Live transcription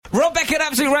back at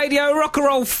Absolute Radio, rock and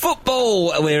roll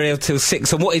football. We're here till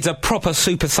 6, and what is a proper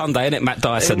Super Sunday, isn't it, Matt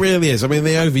Dyson? It really is. I mean,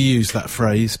 they overuse that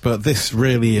phrase, but this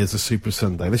really is a Super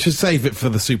Sunday. They should save it for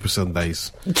the Super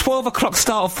Sundays. 12 o'clock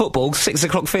start of football, 6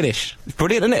 o'clock finish. It's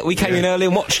brilliant, isn't it? We came in early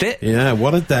and watched it. Yeah,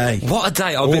 what a day. What a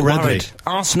day. I'm a bit worried.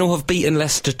 Arsenal have beaten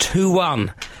Leicester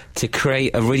 2-1 to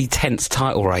create a really tense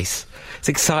title race. It's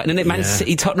exciting, isn't it? Man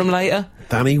City, Tottenham later.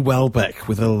 Danny Welbeck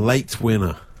with a late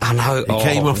winner. I know. He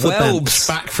came off the bench,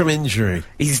 back from injury.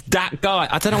 He's that guy.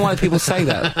 I don't know why people say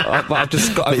that, but I've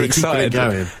just got overexcited.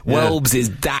 Welbs is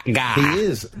that guy. He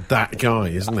is that guy,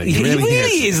 isn't he? He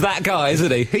really is that guy,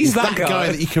 isn't he? He's that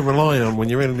guy that you can rely on when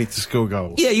you really need to score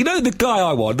goals. Yeah, you know the guy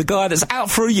I want, the guy that's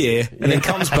out for a year and then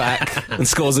comes back and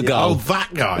scores a goal. Oh,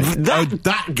 that guy.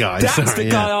 That guy. That's the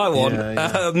guy I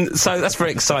want. So that's very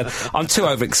exciting. I'm too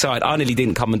overexcited. I nearly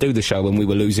didn't come and do the show when we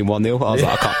were losing 1-0. I was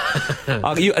like,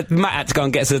 I can't. Matt had to go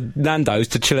and get us a Nando's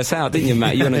to chill us out, didn't you,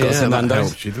 Matt? You went and got some Nando's.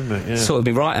 Helped you, didn't it? Yeah. Sorted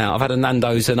me right out. I've had a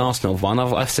Nando's and Arsenal one.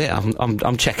 That's it.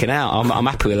 I'm checking out. I'm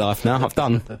happy with life now. I've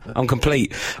done. I'm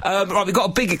complete. Right, we've got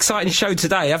a big, exciting show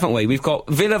today, haven't we? We've got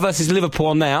Villa versus Liverpool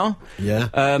on now. Yeah.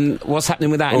 What's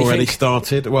happening with that? Already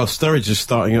started. Well, Sturridge is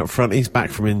starting up front. He's back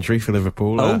from injury for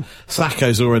Liverpool.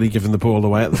 Sacco's already given the ball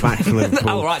away at the back for Liverpool.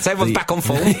 Oh, right. So everyone's back on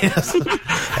form. Yes.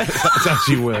 That's as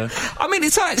you were. I mean,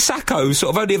 it's like Sacco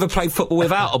sort of only ever played football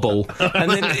without a ball, and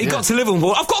then he got to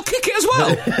Liverpool. I've got to kick it as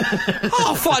well.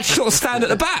 I thought I'd sort of stand at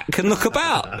the back and look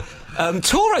about.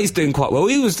 Touré's doing quite well.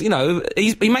 He was, he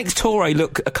makes Touré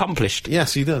look accomplished.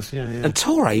 Yes, he does. Yeah. And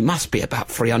Touré must be about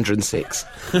 306.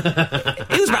 He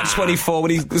was about 24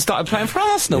 when he started playing for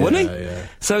Arsenal, wasn't he? Yeah.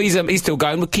 So he's still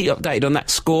going. We'll keep updated on that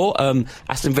score.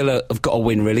 Aston Villa have got to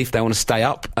win really if they want to stay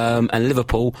up, and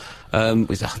Liverpool.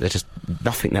 They're just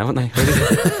nothing now, aren't they?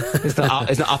 It's not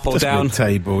up or just down.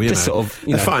 Table, just sort of.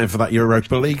 They're fighting for that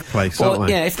Europa League place, aren't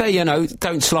they? Yeah, if they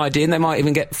don't slide in, they might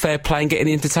even get fair play and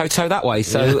getting into Toto that way.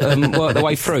 So work their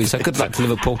way through. So good luck to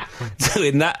Liverpool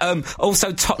doing that.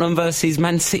 Also Tottenham versus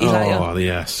Man City later. Oh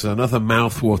yes, another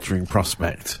mouth-watering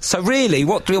prospect. So really,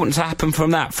 what do we want to happen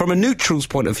from that? From a neutral's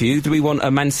point of view, do we want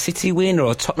a Man City win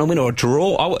or a Tottenham win or a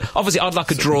draw? Obviously, I'd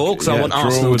like a draw because I want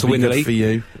Arsenal to win the league. For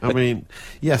you, I mean,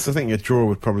 yes, I think a draw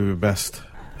would probably be best.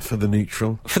 For the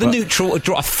neutral. For the neutral, a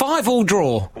draw. A 5-5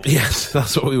 draw. Yes,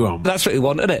 that's what we want. That's what we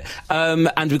want, isn't it?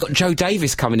 And we've got Joe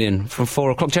Davis coming in from 4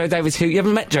 o'clock. Joe Davis, who you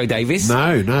haven't met Joe Davis?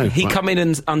 No. He come in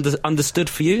and understood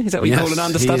for you? Is that what you call an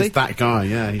understudy? He's that guy,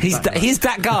 yeah. He's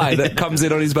that guy that comes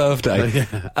in on his birthday.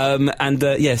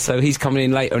 So he's coming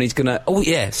in later and he's gonna... Oh,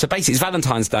 yeah, so basically it's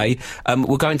Valentine's Day.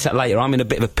 We'll go into that later. I'm in a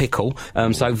bit of a pickle,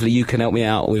 so hopefully you can help me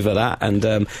out with that.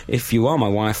 And if you are my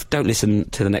wife, don't listen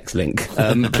to the next link,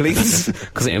 please,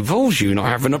 because it involves you not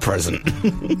having a present.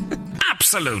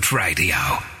 Absolute Radio.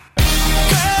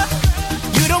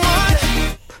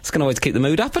 It's going to always keep the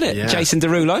mood up, isn't it? Yeah. Jason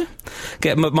Derulo,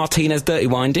 get Martinez dirty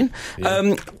winding.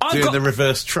 Yeah. Doing the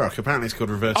reverse truck. Apparently it's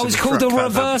called reverse. Oh, it's called the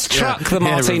reverse truck. The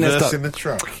Martinez reversing the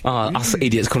truck. Us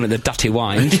idiots calling it the dutty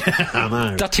wind. Yeah, I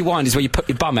know. Dutty wind is where you put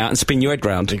your bum out and spin your head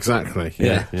round. Exactly.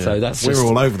 Yeah. So that's we're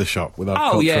all over the shop with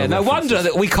our. Oh yeah, no wonder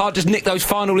that we can't just nick those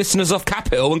final listeners off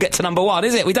Capital and get to number 1,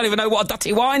 is it? We don't even know what a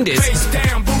dutty wind is. Face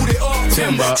down, boot it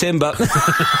up. Timber.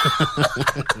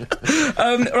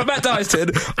 Matt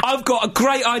Dyson, I've got a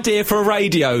great idea for a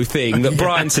radio thing that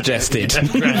Brian suggested.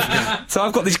 So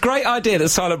I've got this great idea that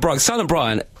Silent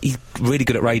Brian, he's really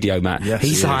good at radio, Matt. Yes,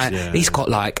 he's got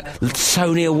like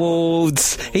Sony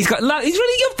Awards. He's got you're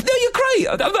great. He's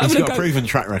got a proven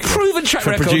track record.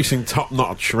 For producing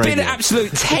top-notch radio. Been at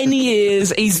Absolute 10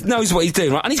 years. He knows what he's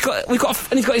doing, right? And he's got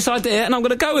this idea, and I'm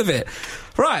going to go with it.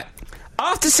 Right.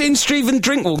 After seeing Stephen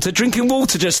Drinkwater drinking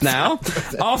water just now,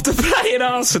 after playing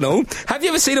Arsenal, have you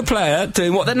ever seen a player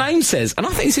doing what their name says? And I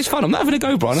think this is fun. I'm not having a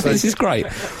go, Brian. I think this is great.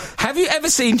 Have you ever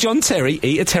seen John Terry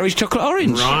eat a Terry's chocolate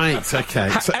orange? Right, okay.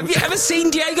 Have you ever seen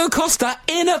Diego Costa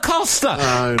in a Costa?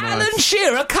 Oh, no. Alan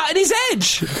Shearer cutting his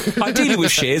edge. Ideally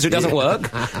with shears, it doesn't work.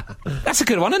 That's a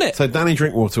good one, isn't it? So Danny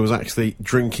Drinkwater was actually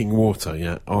drinking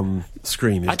water, on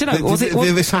screen. I don't know.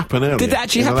 Did this happen earlier? Did that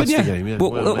actually happen? Yeah. Game, yeah.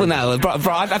 Well, no,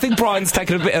 Brian, I think Brian's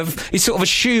taken a bit of... He's sort of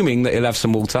assuming that he'll have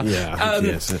some water. Yeah, I think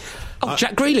he is.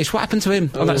 Jack Grealish, what happened to him?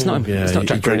 Oh, that's not him. Yeah, it's not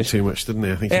Jack he drank Grealish. too much, didn't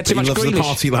he? I think he too much loves Grealish. The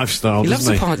party lifestyle, he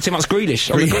doesn't loves too much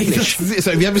Grealish on the Grealish.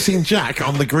 So have you ever seen Jack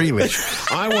on the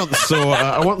Grealish? I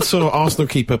once saw Arsenal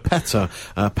keeper Petter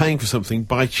paying for something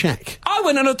by cheque. I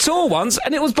went on a tour once,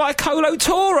 and it was by Colo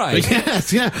Torre.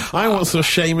 Yes, yeah. I once saw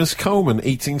Seamus Coleman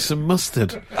eating some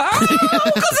mustard. Oh,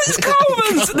 because it's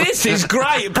Coleman's. This is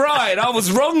great, Brian. I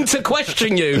was wrong to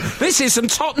question you. This is some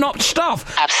top-notch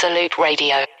stuff. Absolute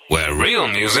Radio. Where real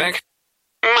music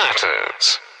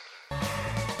matters.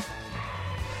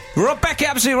 Rob Beckett,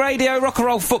 Absolute Radio, rock and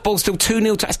roll football, still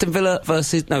 2-0 to Aston Villa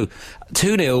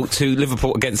 2-0 to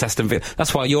Liverpool against Aston Villa.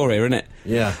 That's why you're here, isn't it?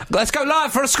 Yeah. Let's go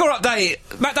live for a score update.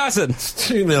 Matt Dyson. It's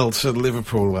 2-0 to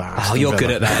Liverpool. Aston You're Villa.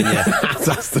 good at that, yeah.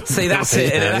 See, that's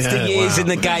it, innit? That's the years in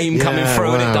the game coming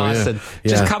through, innit, Dyson?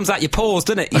 Just comes out your pores,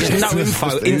 doesn't it? You just know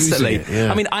info instantly.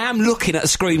 I mean, I am looking at a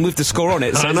screen with the score on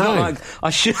it, so it's not like I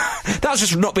should... That was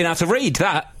just not being able to read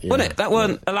that, wasn't it? That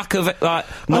weren't a lack of, like,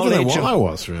 knowledge. I don't know what I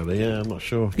was, really. Yeah, I'm not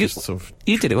sure. Just sort of...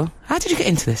 You did it well. How did you get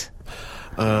into this?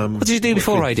 What did you do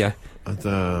before radio?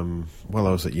 Well,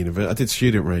 I was at university. I did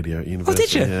student radio at university. Oh,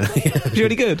 did you? Yeah. Was you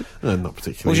any good? No, not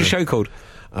particularly. What was your show called?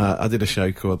 I did a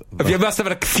show called... You must have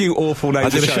had a few awful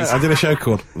names of shows. I did a show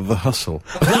called The Hustle.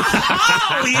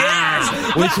 Oh,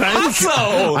 yes! Which The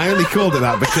Hustle! I only called it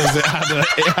that because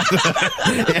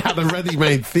it had a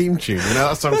ready-made theme tune. You know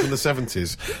that song from the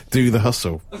 70s, Do the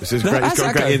Hustle. This is great. It's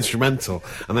got a great instrumental.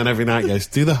 And then every night it goes,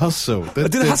 Do the Hustle. Do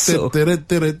the Hustle. You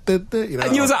know,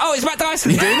 and you was like, oh, it's Matt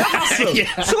Dyson doing The Hustle.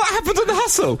 Yeah. So what happened on The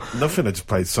Hustle? Nothing. I just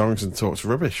played songs and talked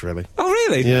rubbish, really. Oh,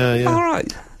 really? Yeah. All right.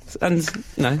 And,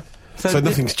 you know... So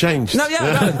nothing's changed. No,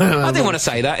 I didn't want to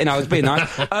say that, I was being nice.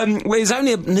 Well, there's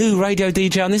only a new radio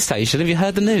DJ on this station. Have you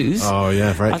heard the news? Oh,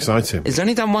 yeah, very exciting. He's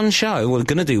only done one show. We're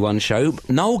going to do one show.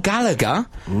 Noel Gallagher,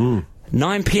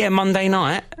 9 p.m. Monday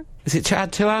night. Is it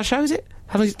 2-hour show, is it?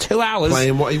 How long is it? 2 hours.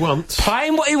 Playing what he wants.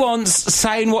 Playing what he wants,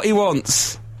 saying what he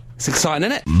wants. It's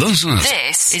exciting, isn't it?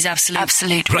 This is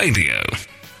Absolute Radio.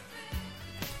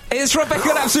 It's Rebecca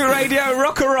at Absolute Radio,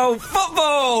 rock and roll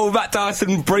football. Matt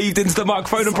Dyson breathed into the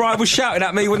microphone and Brian was shouting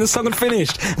at me when the song had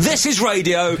finished. This is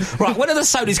radio. Right, when are the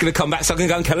Sony's going to come back so I can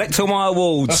go and collect all my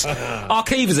awards?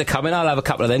 Archivers are coming. I'll have a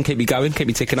couple of them. Keep me going. Keep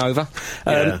me ticking over.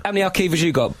 How many Archivers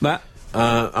you got, Matt?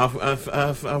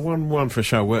 I've won one for a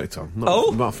show I worked on.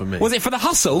 Not for me. Was it for The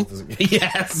Hustle?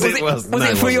 Yes, it was. Was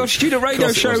it for your student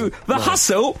radio show, wasn't. The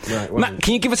Hustle? No, Matt,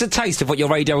 can you give us a taste of what your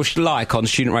radio was like on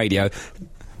student radio?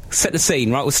 Set the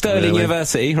scene, right? With Stirling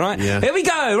University, right? Yeah. Here we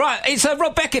go, right? It's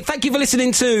Rob Beckett. Thank you for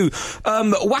listening to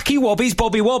Wacky Wobby's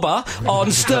Bobby Wobber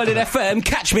on Stirling FM.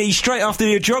 Catch me straight after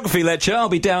your geography lecture. I'll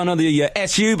be down on the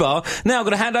SU bar. Now I'm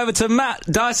going to hand over to Matt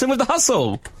Dyson with The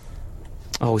Hustle.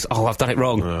 Oh, I've done it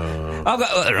wrong.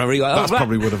 That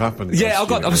probably would have happened. Yeah,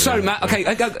 I'm sorry, Matt. Okay,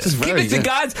 keep listening,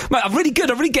 guys. Mate, I'm really good.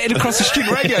 I'm really getting across the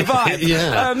student radio vibe.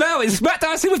 Yeah. Now it's Matt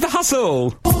Dyson with The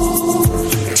Hustle.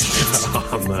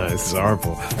 Oh, no, this is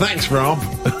horrible. Thanks, Rob.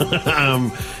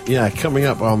 Coming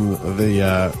up on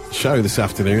the show this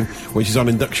afternoon, which is on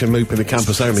induction loop in the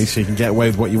campus only, so you can get away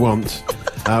with what you want.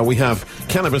 We have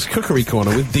Cannabis Cookery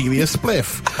Corner with Delia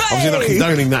Spliff. Obviously not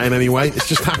condoning that in any way. It's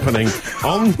just happening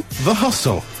on The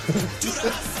Hustle.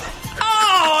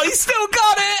 Oh, you still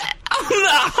got it! On The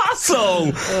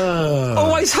Hustle!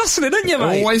 Always hustling, aren't you,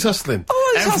 mate? Always hustling.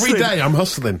 Every day I'm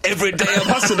hustling. Every day I'm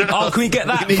hustling. Oh, can we get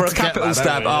that for a capital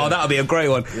stab? Oh, that would be a great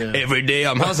one. Yeah. Every day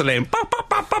I'm hustling.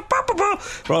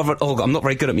 I'm not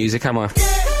very good at music, am I?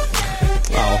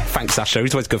 Oh, thanks, Sasha.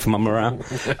 He's always good for my morale.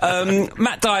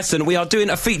 Matt Dyson, we are doing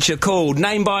a feature called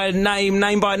Name by Name,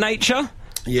 Name by Nature.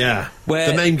 Yeah.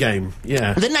 The name game.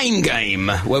 Yeah. The name game,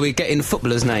 where we're getting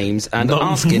footballers' names and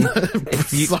asking...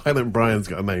 Silent Brian's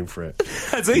got a name for it.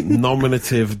 Has he?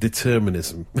 Nominative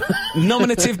determinism.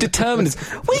 Nominative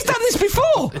determinism. We've done this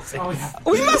before.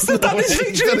 We must have done this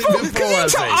feature before.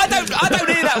 I don't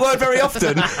hear that word very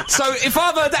often. So if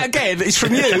I've heard that again, it's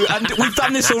from you, and we've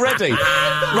done this already.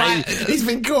 Right? He's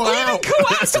been caught out. He's been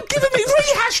caught out. Stop giving me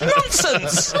rehashed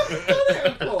nonsense.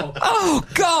 Oh,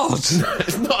 God.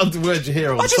 It's not a word you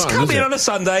hear all the time. I just come in on a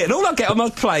Sunday, and all I get on my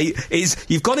plate is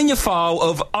you've gone in your file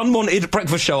of unwanted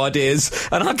breakfast show ideas,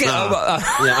 and I get...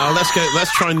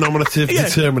 let's try nominative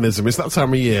determinism. It's that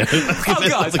time of year. Oh,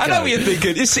 guys, I know what you're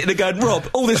thinking. You're sitting there going, Rob,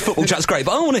 all this football chat's great,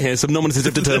 but I want to hear some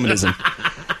nominative determinism.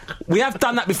 We have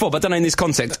done that before, but I don't know in this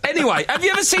context. Anyway, have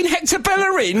you ever seen Hector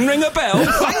Bellerin ring a bell?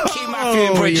 Thank you,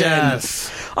 Matthew Bridgen.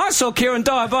 Yes. I saw Kieran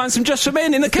Dyer buying some Just For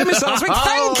Men in the chemist last week.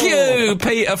 Thank you,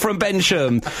 Peter from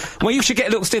Bensham. Well, you should get a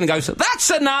little still and go, that's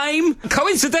a name.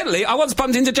 Coincidentally, I once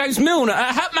bumped into James Milner at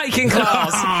a hat-making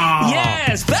class.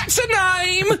 Yes, that's a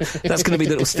name. That's going to be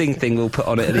the little sting thing we'll put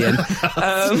on it at the end.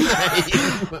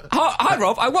 Hi,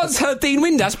 Rob. I once heard Dean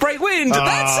Windass break wind.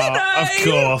 That's a name.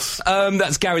 Of course.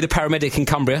 That's Gary the paramedic in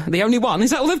Cumbria. The only one.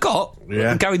 Is that all they've got?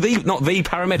 Yeah. Gary not the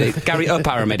paramedic. Gary a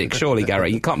paramedic. Surely,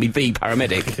 Gary. You can't be the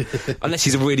paramedic. Unless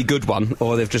he's a really good one,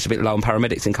 or they're just a bit low on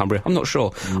paramedics in Cumbria. I'm not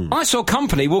sure. I saw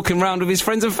Company walking around with his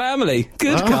friends and family.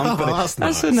 Good Company.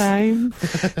 That's a name.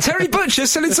 Terry Butcher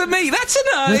selling some meat. That's a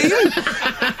name.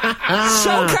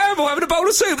 Sol Campbell having a bowl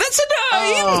of soup. That's a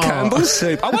name. Campbell's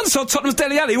soup. I once saw Tottenham's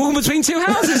Deli Alley walking between two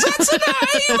houses. That's a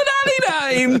name. An alley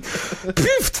name.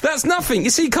 Poof, that's nothing. You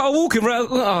see Carl walking around...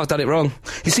 Oh, I've done it wrong.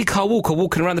 You see Carl Walker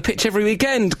walking around the pitch every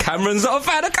weekend. Cameron's not a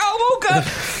fan of Carl Walker.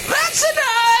 That's a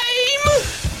name.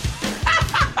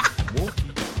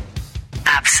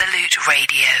 Absolute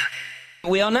Radio.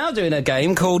 We are now doing a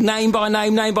game called Name by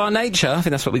Name, Name by Nature. I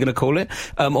think that's what we're going to call it.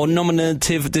 Or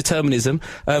nominative determinism.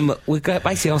 We're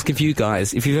basically asking for you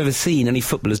guys if you've ever seen any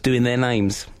footballers doing their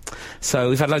names. So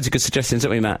we've had loads of good suggestions,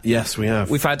 haven't we, Matt? Yes, we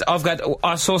have.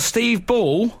 I saw Steve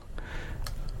Ball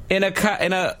in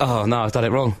a... Oh, no, I've done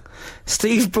it wrong.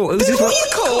 Steve Ball... What are you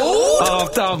called? Oh,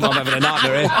 I'm having a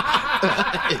nightmare here.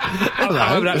 I'm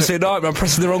having an absolute nightmare. I'm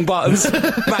pressing the wrong buttons.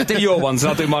 Matt, do your ones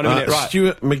and I'll do mine in a minute. Right.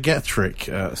 Stuart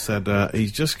McGettrick said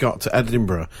he's just got to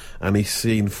Edinburgh and he's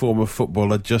seen former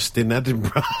footballer Justin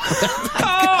Edinburgh.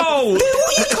 Oh! What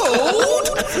are you called?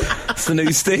 That's the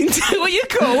news thing. What are you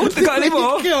called? Got any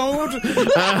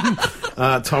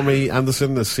more? Tommy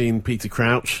Anderson has seen Peter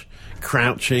Crouch.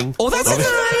 Crouching. Oh, that's a name!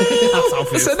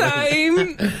 That's a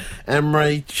name!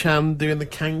 Emre Chan doing the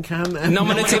can-can.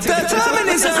 Nominative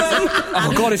determinism!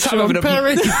 Oh, God, it's Sean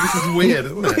Perry. This is weird,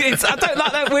 isn't it? I don't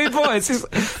like that weird voice.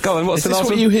 Go on, what's the last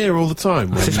what one? you hear all the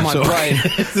time? It's just my brain.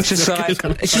 It's just like...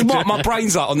 It's just what my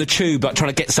brain's like on the tube, like trying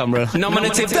to get somewhere.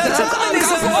 Nominative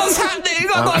determinism! What's happening?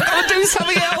 I've got to do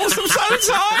something else. I'm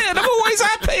so tired. I'm always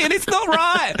happy and it's not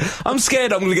right. I'm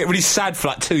scared I'm going to get really sad for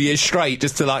like 2 years straight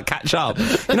just to like catch up.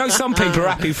 You know, some people are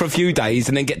happy for a few days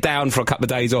and then get down for a couple of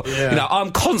days, or you know,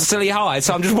 I'm constantly high,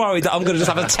 so I'm just worried that I'm going to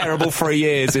just have a terrible 3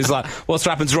 years. It's like, what's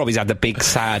happened to Rob? He's had the big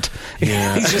sad.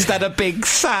 Yeah. He's just had a big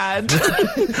sad.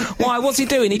 Why? What's he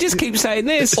doing? He just keeps saying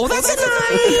this. Oh, that's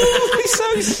He's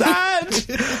so sad.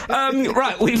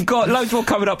 Right, we've got loads more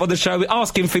coming up on the show. We're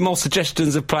asking for more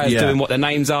suggestions of players doing what their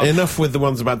names are. Enough with the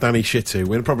ones about Danny Shittu.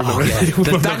 We're probably not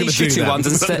the Danny Shittu ones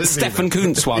and Stefan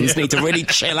Kuntz ones need to really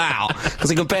chill out because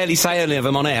he can barely say any of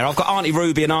them on air. I've got Auntie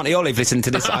Ruby and Auntie Olive listening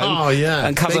to this at home. Oh, yeah.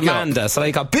 And cousin Amanda. So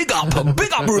they go, big up,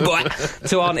 Ruby,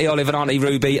 to Auntie Olive and Auntie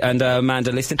Ruby and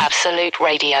Amanda listening. Absolute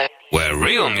Radio. Where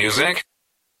real music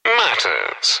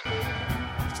matters.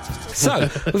 So,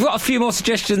 we've got a few more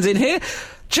suggestions in here.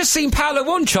 Just seen Paolo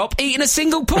Wanchop eating a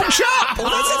single pork chop.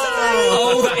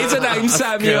 Oh, that is a name,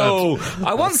 Samuel.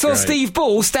 I once saw Steve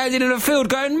Ball standing in a field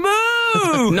going,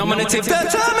 moo! Nominative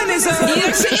determinism.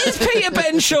 Yes, it is Peter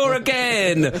Benshaw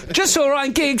again. Just saw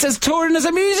Ryan Giggs as touring as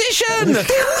a musician. What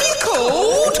are you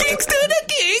called? Giggs doing a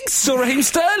gigs. Saw Raheem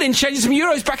Sterling changing some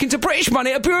euros back into British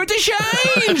money at Bureau de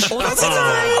Change. Oh, that's a name.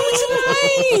 Oh, it's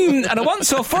a name. And I once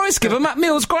saw Forrest give Matt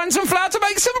Mills grind some flour to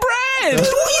make some bread. What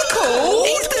are you called?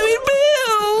 He's doing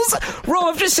bills. Rob,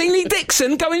 I've just seen Lee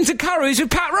Dixon going to Curry's with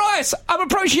Pat Rice. I'm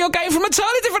approaching your game from a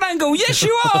entirely different angle. Yes,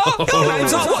 you are. Your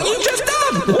name's not what you've just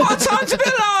done. What a time to be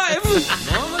alive.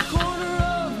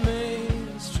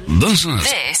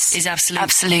 This is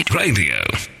Absolute Radio.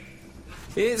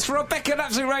 It's Rebecca and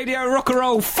Absolute Radio, rock and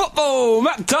roll football.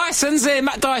 Matt Dyson's here.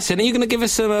 Matt Dyson, are you going to give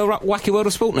us some wacky World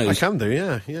of Sport news? I can do,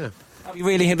 yeah.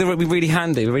 They're really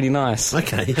handy, really nice.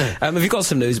 Okay, yeah. Have you got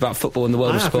some news about football in the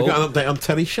world of sport? I've got an update on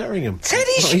Teddy Sheringham. What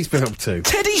he's been up to.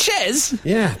 Teddy Shez?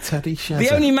 Yeah, Teddy Shez. The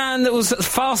only man that was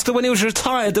faster when he was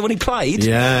retired than when he played.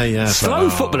 Yeah. Slow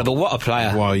footballer, but what a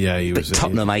player. Well, yeah, he was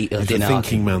Tottenham hater, a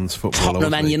thinking man's footballer.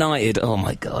 Tottenham and United, oh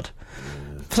my God.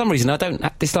 For some reason, I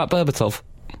don't dislike Berbatov.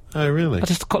 Oh, really? I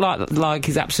just quite like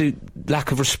his absolute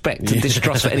lack of respect and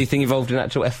distrust for anything involved in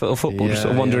actual effort or football, just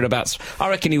sort of wandering about. I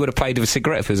reckon he would have played with a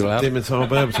cigarette if he was allowed. Dimitar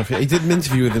Berbatov. He did an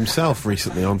interview with himself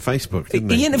recently on Facebook, didn't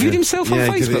he? He interviewed himself on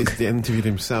Facebook? He interviewed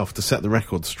himself to set the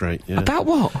record straight, yeah. About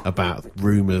what? About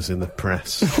rumours in the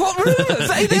press. What rumours?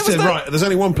 He said, right, there's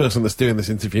only one person that's doing this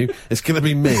interview. It's going to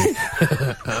be me.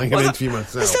 I'm going to interview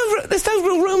myself. There's no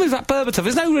real rumours about Berbatov.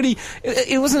 There's no really...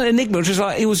 It wasn't an enigma. It was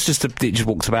like... He just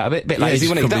walked about a bit lazy,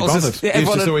 wasn't he? He was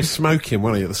just always smoking,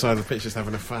 wasn't he, at the side of the pitch, just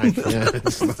having a fag. Yeah,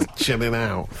 just like chilling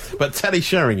out. But Teddy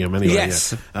Sheringham, anyway.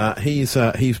 Yes. Yeah.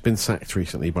 He's been sacked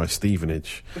recently by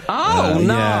Stevenage. Oh,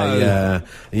 no. Yeah.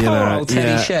 Poor old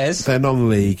Teddy Shez. They're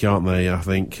non-league, aren't they, I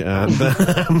think?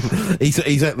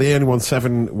 He's only won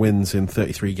 7 wins in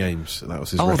 33 games. That was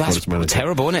his record as manager. That's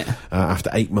terrible, isn't it? After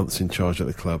 8 months in charge at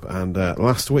the club. And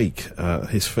last week,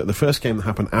 the first game that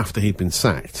happened after he'd been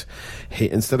sacked,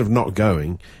 instead of not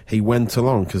going, he went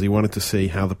along because he wanted to see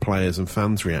how the players and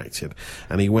fans reacted,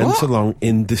 and he went along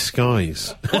in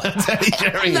disguise. Teddy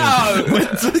Sheringham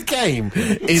went to the game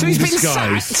in So he's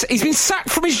disguise. he's been sacked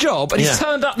from his job, and he's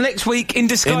turned up next week in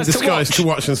disguise, to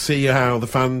watch and see how the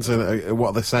fans and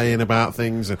what they're saying about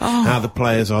things and how the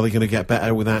players are they going to get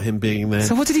better without him being there.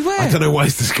 So what did he wear? I don't know what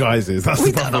his disguise is. That's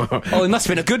the problem. Oh, it must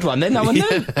have been a good one then. No one knew.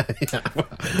 Yeah.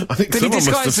 I think Did he someone must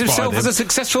have disguise himself spied as him. a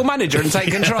successful manager and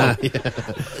take control?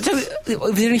 So,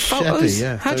 were there any photos? Shebby,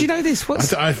 yeah. How do you know this?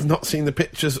 I've not seen the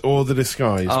pictures or the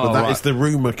disguise, but Oh, that is the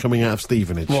rumour coming out of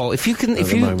Stevenage. Well, if you've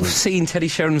moment. seen Teddy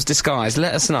Sheringham's disguise,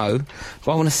 let us know. I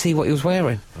want to see what he was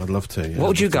wearing. I'd love to. Yeah, What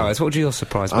would you I'd love go to. as? What would your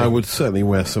surprise be? I would certainly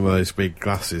wear some of those big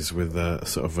glasses with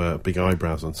sort of big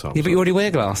eyebrows on top. Yeah, but you already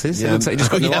wear glasses. Yeah. It looks like you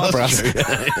just got no Yeah, that's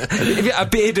eyebrows. If you had a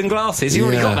beard and glasses, you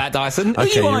already Yeah. got that, Dyson. Who are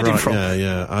Okay, you you're hiding right. from?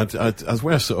 Yeah. I'd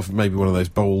wear sort of maybe one of those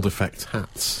bold effect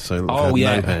hats. So it looked Oh, like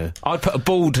yeah. no hair. I'd put a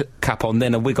bald cap on,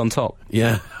 then a wig on top.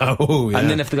 Yeah. Oh, yeah. And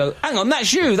then have to go, hang on,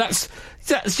 that's you, that's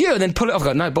you, and then pull it off,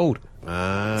 go, no, bald. So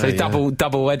yeah. double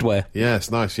headwear. Yeah,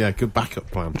 it's nice. Yeah, good backup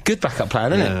plan. Good backup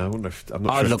plan, isn't Yeah, it? I wonder if I'm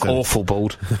not I'd sure look if awful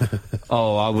bald.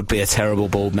 Oh, I would be a terrible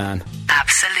bald man.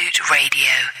 Absolute Radio.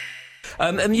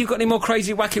 And you've got any more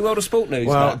crazy, wacky world of sport news?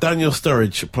 Well, Matt? Daniel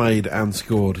Sturridge played and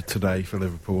scored today for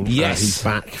Liverpool. Yes. He's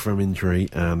back from injury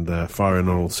and firing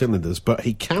on all cylinders, but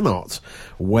he cannot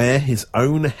wear his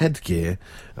own headgear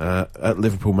at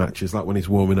Liverpool matches, like when he's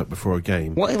warming up before a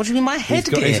game. What do you mean, my He's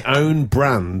got headgear? his own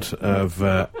brand of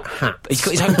hats. He's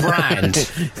got his own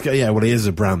brand. Yeah, well, he is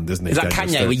a brand, isn't he? Is that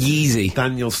Daniel Kanye with Sturridge? Yeezy?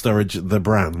 Daniel Sturridge, the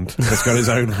brand, has got his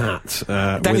own hat.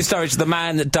 Daniel with- Sturridge, the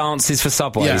man that dances for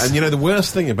Subways. Yeah, and you know the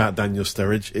worst thing about Daniel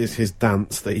Sturridge is his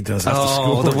dance that he does after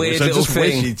Oh, school. the weird which I little just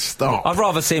wish thing. he'd stop. I'd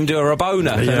rather see him do a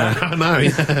Rabona than Yeah, that. I know.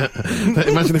 Yeah.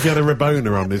 Imagine if he had a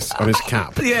Rabona on his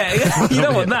cap. Yeah, you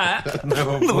don't want that. That'd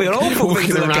be an awful thing Walking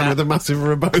to look around at. with a massive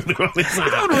Rabona on his You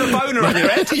hat. don't want a Rabona on your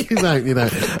head. you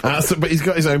don't. But he's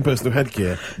got his own personal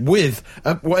headgear with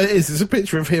what it is. It's a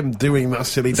picture of him doing that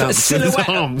silly So a dance with his silhouette.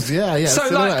 arms. Yeah, So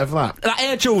silhouette like, of that. like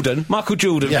Air Jordan, Michael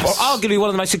Jordan, Yes. arguably one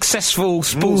of the most successful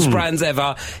sports brands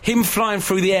ever. Him flying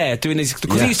through the air doing his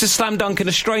because he Yes. used to slam dunk in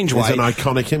a strange way. It's an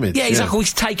iconic image. Yeah, he's like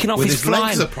always taking off With his his flying.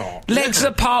 legs apart. Legs Yeah.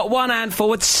 apart, one hand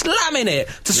forward, slamming it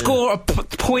to score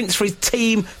points for his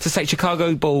team to take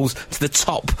Chicago Bulls to the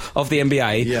top of the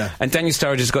NBA. Yeah. And Daniel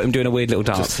Sturridge has got him doing a weird little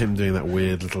dance. Just him doing that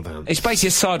weird little dance. It's basically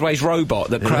a sideways robot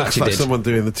that It looks Crouchy like did. someone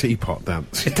doing the teapot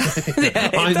dance. Yeah,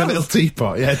 it I'm a does. little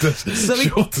teapot. Yeah, it does. So he-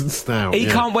 Short and stout. He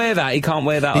yeah. can't wear that. He can't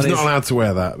wear that. He's on not his... allowed to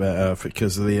wear that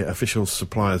because the official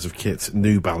suppliers of kits,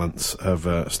 New Balance, have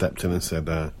stepped in and said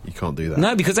you can't do that.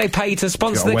 No, because they pay to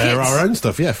sponsor Gotta the wear kits. our own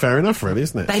stuff. Yeah, fair enough, really,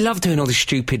 isn't it? They love doing all these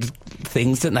stupid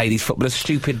things, don't they? These footballers,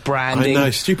 stupid branding. I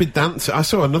know, stupid dance. I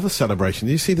saw another celebration.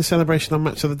 Did you see the celebration on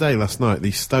Match of the Day last night?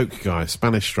 The Stoke guy,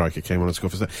 Spanish striker, came on and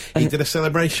scored for Stoke. He did a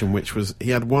celebration which was, he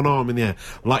had one arm in the air,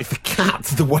 like the cat,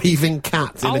 the waving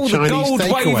cat in a Oh, the Chinese gold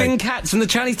takeaway. waving cats and the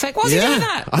Chinese take. What's he Yeah. doing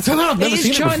that? I don't know, I've never It is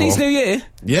seen it Chinese before. New Year.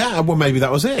 Yeah, well, maybe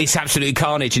that was it. It's absolute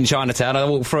carnage in Chinatown. I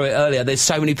walked through it earlier. There's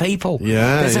so many people.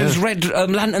 Yeah, There's yeah. those red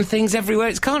lantern things everywhere.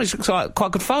 It's carnage. It looks like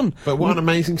quite good fun. But what an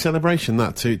amazing celebration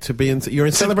that to be in. Your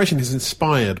celebration is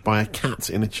inspired by a cat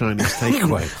in a Chinese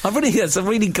takeaway. That's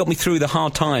really got me through the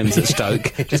hard times at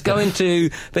Stoke. Just going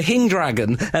to the Hing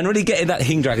Dragon and really getting that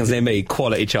Hing Dragon's near me.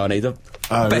 Quality Chinese. The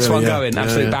best really? one Yeah. going. Yeah,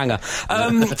 Absolute yeah. banger.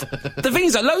 The thing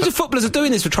is that loads of footballers are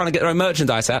doing this for trying to get their own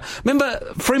merchandise out. Remember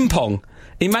Frimpong?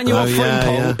 Emmanuel Oh, yeah,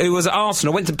 Frimpong, yeah. who was at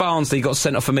Arsenal, went to Barnsley, got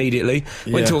sent off immediately.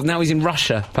 Went Yeah. to now he's in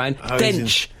Russia playing. Oh, he's in-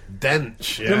 Dench.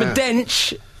 Dench, yeah. Remember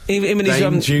Dench? Him and his,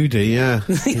 Dame Judy, yeah.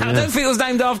 I don't think it was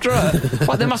named after her.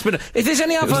 What, there must be. If there's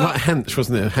any It other. was like hench,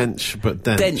 wasn't it? Hench, but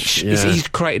dench. Dench. Yeah. He's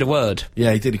created a word.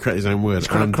 Yeah, he did. He created his own word.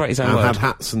 created his own and word. had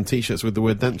hats and T-shirts with the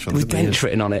word dench on. With didn't he? Dench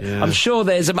written on it. Yeah. I'm sure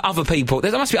there's other people.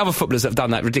 There must be other footballers that have done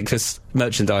that ridiculous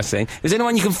merchandise thing. Is there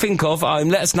anyone you can think of?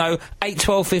 Let us know. 8,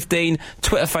 12, 15,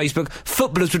 Twitter, Facebook.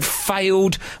 Footballers with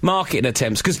failed marketing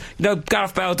attempts. Because,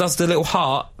 Gareth Bale does the little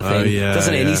heart thing, Oh, yeah,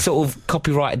 doesn't he? And yeah. he sort of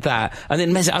copyrighted that. And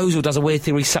then Mesut Ozil does a weird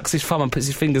thing where he sucks his thumb and puts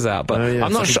his fingers out. But Oh, yeah, I'm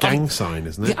it's not like sure. a gang sign,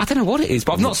 isn't it? Yeah, I don't know what it is,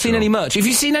 but I've not seen sure. any merch. If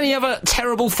you've seen any other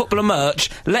terrible footballer merch,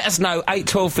 let us know. 8,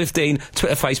 12, 15,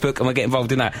 Twitter, Facebook, and we'll get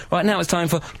involved in that. Right now it's time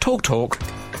for Talk.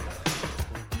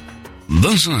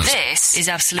 This is This is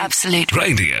Absolute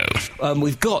Radio.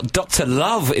 We've got Dr.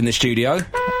 Love in the studio.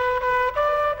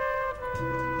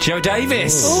 Joe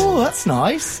Davis. Oh, that's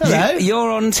nice. Hello.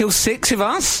 You're on till 6 with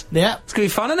us. Yeah. It's going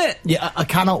to be fun, isn't it? Yeah, I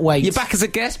cannot wait. You're back as a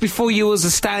guest. Before you was a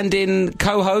stand-in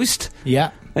co-host. Yeah.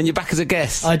 And you're back as a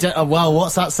guest. I don't. Well,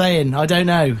 what's that saying? I don't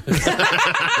know.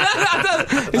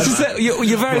 It's just that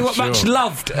you're very Not much sure.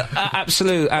 loved at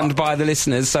Absolute and by the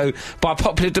listeners, so by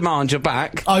popular demand, you're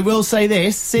back. I will say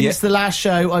this: since Yeah. the last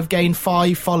show, I've gained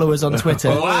 5 followers on Twitter.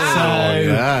 Wow. Oh,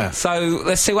 yeah. So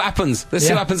let's see what happens. Let's see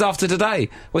Yeah. what happens after today.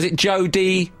 Was it Joe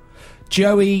D?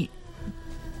 Joey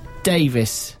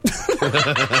Davis, but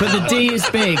the D is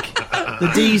big.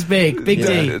 The D's big. Big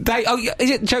D. Is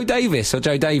it Joe Davis or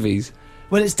Joe Davies?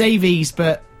 Well, it's Davies,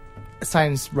 but it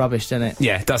sounds rubbish, doesn't it?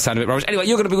 Yeah, it does sound a bit rubbish. Anyway,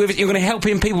 you're going to be with us. You're going to help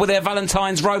people with their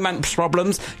Valentine's romance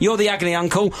problems. You're the agony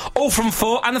uncle. All from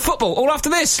 4 and the football. All after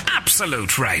this.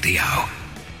 Absolute Radio.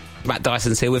 Matt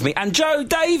Dyson's here with me and Joe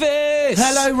Davis.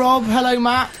 Hello, Rob. Hello,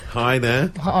 Matt. Hi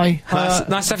there. Hi.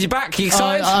 Nice to have you back. You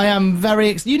excited? I am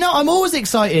very. I'm always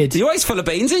excited. You're always full of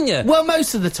beans, aren't you? Well,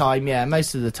 most of the time, yeah.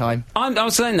 Most of the time. I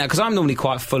was saying that because I'm normally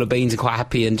quite full of beans and quite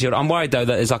happy, and I'm worried though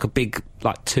that there's like a big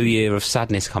 2 year of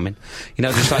sadness coming. You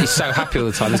know, just like you're so happy all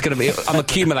the time. It's going to be. I'm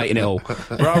accumulating it all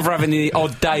rather than having the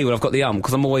odd day when I've got the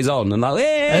because I'm always on and like,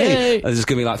 hey! There's just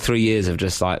going to be 3 years of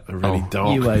just like A really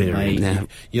dark you won't, period. mate. Yeah.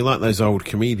 You're like those old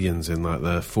comedians in like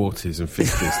the 40s and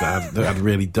 50s that had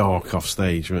really dark off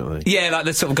stage, weren't they? Yeah, like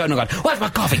they're sort of going, where's my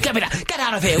coffee? Get me that. Get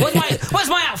out of here. Where's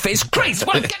my outfit? It's great.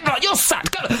 Well, get right. You're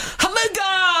sad. Go. Hello,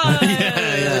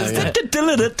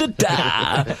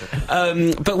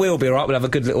 guys. But we'll be all right. We'll have a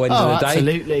good little end of the day.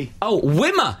 Absolutely. Oh,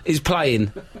 Wimmer is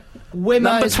playing. Wimmer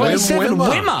Number is 27.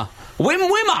 Wimmer. Wimmer.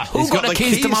 Wimmer. Who He's got the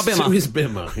keys to my to Bimmer? his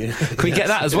Bimmer. Yeah. Can we get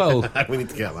that as well? We need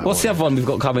to get that. What's the other one we've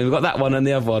got coming? We've got that one and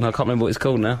the other one. I can't remember what it's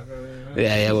called now.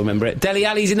 Yeah, we'll remember it. Deli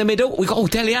Ali's in the middle. We've got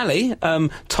Deli Ali, Tottenham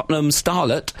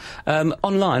starlet.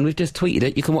 Online, we've just tweeted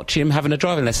it. You can watch him having a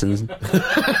driving lesson.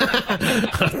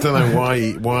 I don't know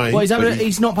why. Well,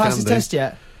 he's not passed his test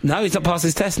yet. No, he's not passed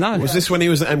his test. No. Was this when he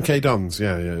was at MK Dons?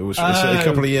 Yeah. It was it's a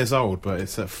couple of years old, but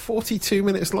it's 42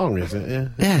 minutes long, is it? Yeah.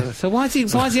 Yeah. So why's he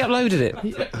uploaded it?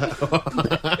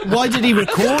 Why did he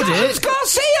record It's it?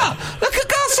 Garcia. Look at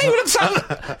Garcia. Look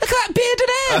at that bearded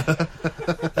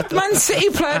hair. Man City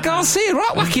player Garcia,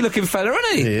 right? Wacky looking fella,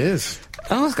 isn't he? He is.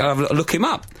 Oh, let's go have a look him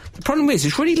up. The problem is,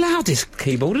 it's really loud, this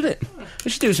keyboard, isn't it? We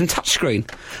should do some touchscreen.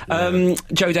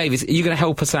 Joe Davis, you're going to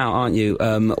help us out, aren't you,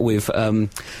 with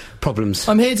problems?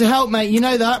 I'm here to help, mate. You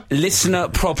know that. Listener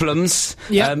problems.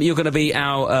 Yeah. You're going to be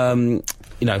our,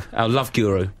 our love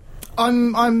guru.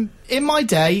 I'm in my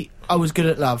day. I was good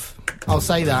at love. I'll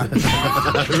say that.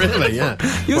 Really? Yeah.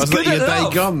 You're Was good that your at day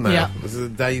love. gone now? Yeah. Was the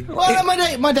day? Well,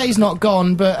 my day's not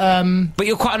gone, but But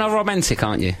you're quite an romantic,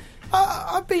 aren't you?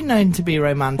 I've been known to be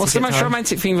romantic. What's the at most times.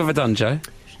 romantic thing you've ever done, Joe?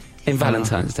 In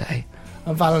Valentine's Day.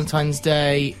 On Valentine's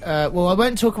Day, well, I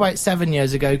won't talk about 7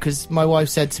 years ago because my wife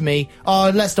said to me,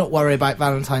 let's not worry about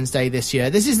Valentine's Day this year.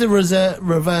 This is the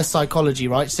reverse psychology,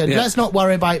 right? She said, Yeah. let's not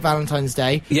worry about Valentine's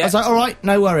Day. Yeah. I was like, all right,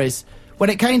 no worries. When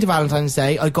it came to Valentine's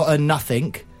Day, I got her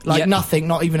nothing. Yeah. Nothing,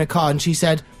 not even a card. And she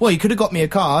said, well, you could have got me a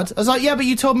card. I was like, yeah, but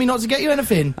you told me not to get you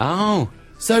anything. Oh,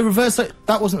 So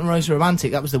that wasn't the most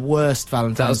romantic. That was the worst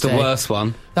Valentine's that was the Day. worst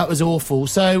one. That was awful.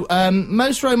 So,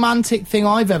 most romantic thing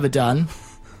I've ever done.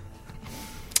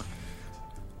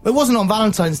 It wasn't on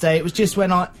Valentine's Day. It was just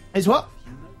when It's what?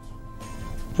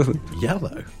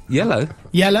 Yellow. Yellow.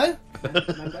 Yellow?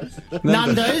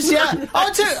 Nando's, yeah. Am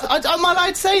I allowed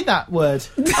to say that word?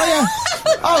 Oh, yeah.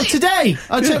 Oh, today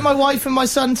I took my wife and my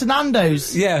son to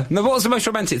Nando's. Yeah. No, what was the most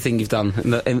romantic thing you've done?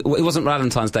 It wasn't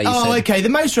Valentine's Day, you Oh, said. okay. The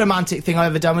most romantic thing I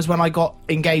ever done was when I got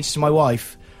engaged to my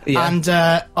wife. Yeah. And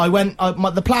I went.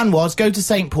 The plan was go to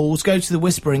St Paul's, go to the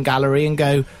Whispering Gallery, and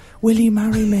go. Will you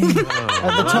marry me? At the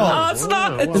top. That's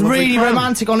not... It was really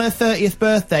romantic on her 30th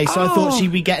birthday, so I thought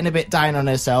she'd be getting a bit down on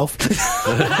herself. So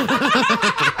you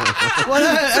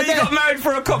got married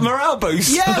for a morale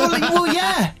boost? Yeah, well,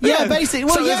 yeah, basically.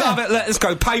 Well, So yeah. it's either let's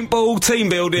go paintball, team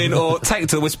building, or take it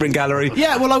to the Whispering Gallery.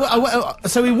 Yeah, well,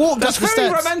 so we walked That's up the very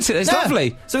steps. romantic, it's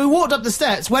lovely. So we walked up the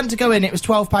steps, went to go in, it was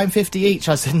 £12.50 each.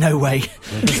 I said, no way.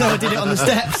 So I did it on the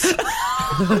steps.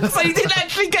 So you didn't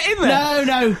actually get in there?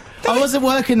 No. I wasn't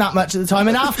working that much at the time,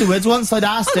 and afterwards, once I'd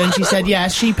asked her, and she said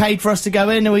yes, she paid for us to go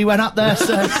in, and we went up there,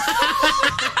 so...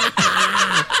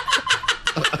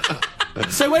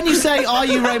 So when you say, are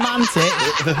you romantic,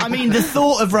 I mean, the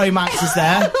thought of romance is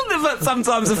there. But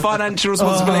sometimes the financial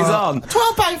responsibilities aren't.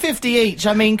 £12.50 each,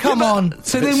 I mean, come on.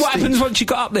 So then what happens once you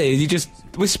got up there? You just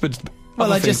whispered... Well,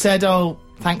 other I things? just said,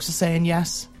 thanks for saying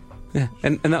yes. Yeah,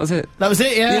 and that was it. That was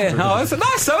it, yeah. Yeah, oh, that's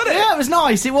nice, though, isn't it? Yeah, it was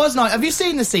nice. It was nice. Have you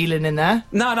seen the ceiling in there?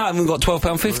 No, I haven't got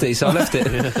 £12.50, so I left it.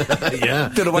 Yeah.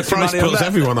 Don't know The waste your price money on puts that.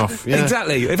 everyone off. Yeah.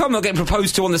 Exactly. If I'm not getting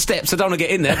proposed to on the steps, I don't want to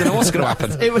get in there. I don't know what's going to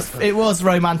happen. It was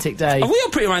romantic day. Oh, we are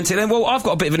pretty romantic then. Well, I've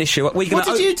got a bit of an issue. What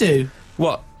did you do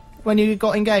What? when you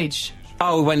got engaged?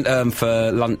 Oh, we went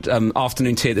for lunch,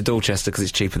 afternoon tea at the Dorchester because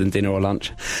it's cheaper than dinner or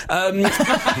lunch. But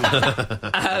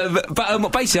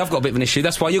basically, I've got a bit of an issue.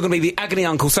 That's why you're going to be the agony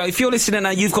uncle. So if you're listening now,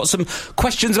 you've got some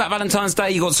questions about Valentine's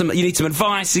Day. You need some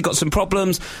advice. You've got some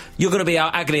problems. You're going to be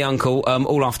our agony uncle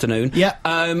all afternoon. Yeah.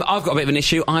 I've got a bit of an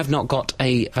issue. I've not got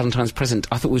a Valentine's present.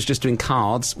 I thought we was just doing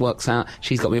cards. Works out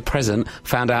she's got me a present.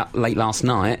 Found out late last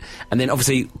night, and then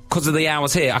obviously because of the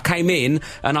hours here, I came in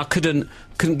and I couldn't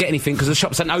get anything because the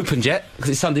shops hadn't opened yet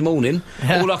because it's Sunday morning.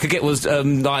 Yeah. All I could get was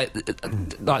like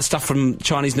stuff from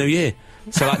Chinese New Year.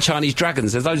 So like Chinese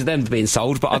dragons. There's loads of them being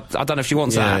sold, but I don't know if she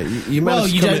wants that. You Well, managed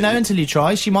to you come don't in- know until you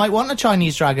try. She might want a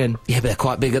Chinese dragon. Yeah, but they're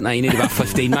quite big, aren't they? You need about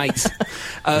 15 mates. So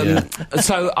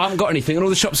I haven't got anything, and all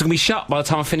the shops are going to be shut by the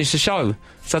time I finish the show.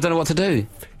 So I don't know what to do.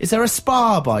 Is there a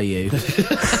spa by you?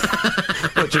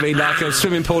 What do you mean, like a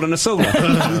swimming pool and a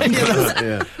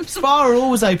sauna? Spa are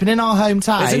always open in our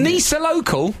hometown. There's a Nisa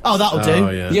local Oh, that'll do. Oh,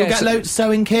 yeah. You'll Yeah, get so- loads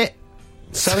sewing kit.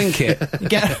 sewing kit.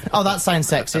 Oh, that sounds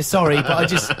sexist. Sorry, but I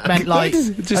just meant like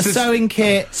Just a a- sewing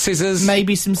kit, Scissors.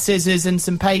 maybe some scissors and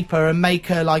some paper, and make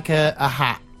her like a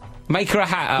hat. Make her a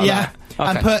hat out Yeah, of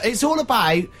that. and put. It's all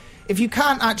about if you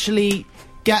can't actually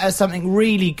get her something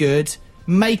really good,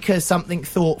 make her something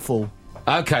thoughtful.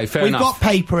 Okay, fair We've enough. got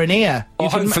paper in here. Or You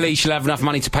can hopefully she'll have enough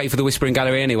money to pay for the Whispering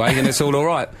Gallery anyway, and it's all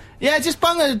right. yeah, just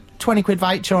bung a 20 quid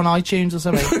voucher on iTunes or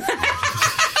something. Imagine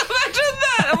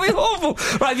that! That'd be horrible.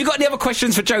 Right, if you've got any other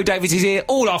questions for Joe Davies, he's here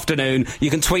all afternoon. You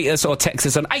can tweet us or text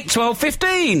us on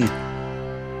 81215.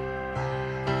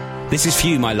 This is for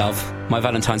you, my love. My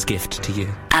Valentine's gift to you.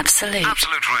 Absolute.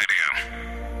 Absolute Radio.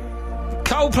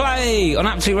 Coldplay on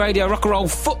Absolute Radio, rock and roll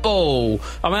football.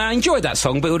 I mean, I enjoyed that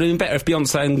song, but it would have been better if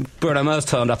Beyonce and Bruno Mars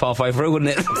turned up halfway through,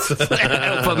 wouldn't it?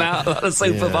 Help them out like the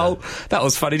Super Yeah. Bowl. That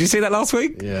was funny. Did you see that last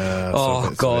week? Yeah. I saw Oh,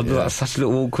 bits God, of it, yeah. that's such a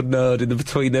little awkward nerd in the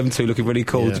between them two looking really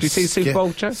cool. Yeah, Did you see the Super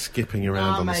Bowl, Joe? Skipping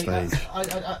around on the Mate, stage.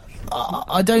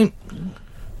 I don't.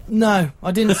 No,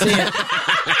 I didn't see it.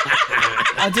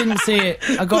 I didn't see it.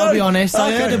 I got to be honest.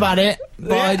 I heard about it,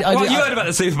 but You heard about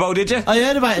the Super Bowl, did you? I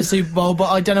heard about the Super Bowl,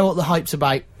 but I don't know what the hype's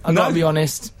about. I got to be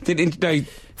honest. Didn't no.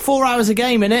 4 hours a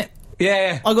game, innit?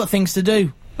 Yeah. I got things to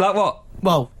do. Like what?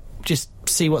 Well, just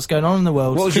see what's going on in the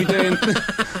world. What was you doing?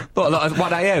 What, like at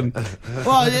 1 a.m?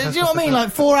 Well, do you know what I mean? Like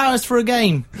 4 hours for a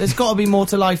game. There's got to be more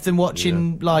to life than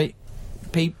watching like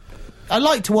people. I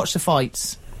like to watch the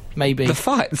fights. Maybe. The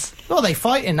fights. Well, they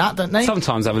fight in that, don't they?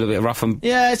 Sometimes have a little bit of rough and...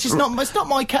 Yeah, it's just not. It's not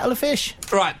my kettle of fish.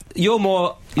 Right, you're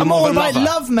more I'm more all of a about lover.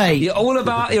 love, mate. You're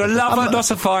a lover,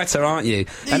 not a fighter, aren't you?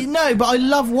 And No, but I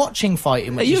love watching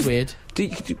fighting, which is weird.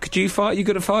 Could you fight? You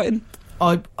good at fighting?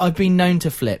 I've been known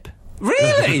to flip.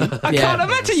 Really? I Yeah. can't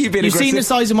imagine you being You've aggressive. seen the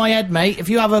size of my head, mate. If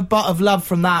you have a butt of love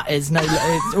from that, it's no. Are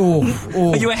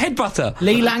you a headbutter?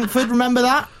 Lee Langford, remember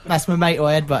that? That's my mate who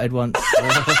I headbutted once.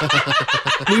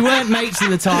 We weren't mates at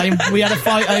the time. We had a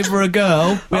fight over a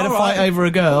girl.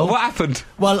 What happened?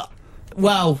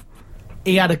 Well,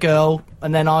 he had a girl,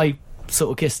 and then I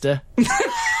sort of kissed her.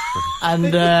 and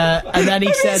then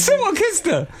he said, Someone kissed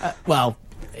her. "Well,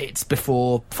 it's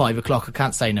before 5 o'clock. I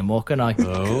can't say no more, can I?"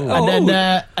 Oh. And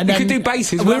then You could do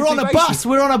bases. We were Where on do a bases? bus.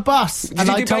 We were on a bus, and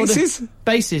you I do told her- bases?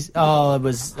 Bases. Oh, it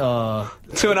was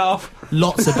 2.5.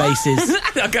 lots of bases.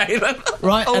 Okay.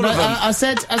 Right, All and of them. I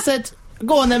said,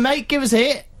 go on then, mate, give us a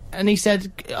hit. And he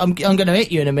said, I'm going to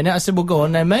hit you in a minute. I said, well, go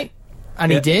on then, mate.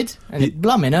 And he did, and it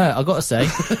blooming hurt, I got to say.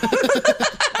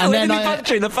 And When then did he punch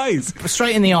you in the face?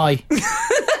 straight in the eye.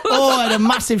 Oh, I had a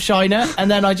massive shiner,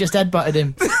 and then I just headbutted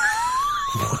him.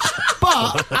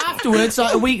 But afterwards,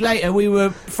 like a week later, we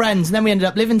were friends, and then we ended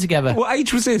up living together. What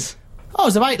age was this? I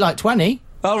was about like 20.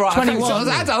 Oh, right. okay, 21. so it was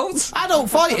adults. Adult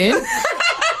fighting.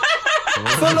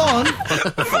 Full on.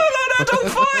 Adult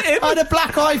fighting. I had a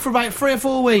black eye for about 3 or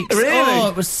 4 weeks. Really? Oh,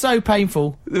 it was so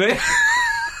painful. Where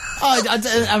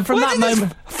And from that did this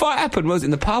moment, fight happen? Was it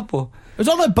in the pub or? it was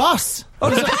on a bus. It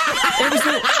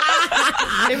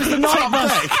was the night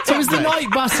bus. It was the night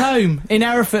bus home in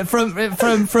Hereford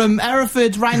from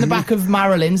Hereford round the back of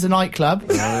Marilyn's, a nightclub.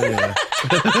 Oh, yeah.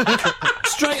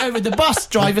 Straight over. The bus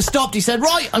driver stopped. He said,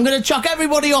 "Right, I'm going to chuck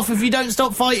everybody off if you don't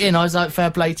stop fighting." I was like, "Fair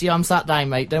play to you. I'm sat down,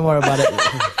 mate. Don't worry about it."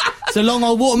 It's a long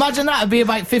old walk. Imagine that. It'd be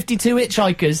about 52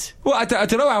 hitchhikers. Well, I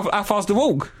don't know how fast to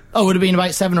walk. Oh, it would have been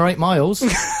about 7 or 8 miles.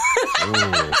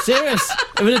 Serious.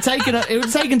 It would have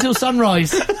taken till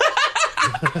sunrise.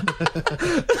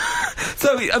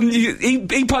 So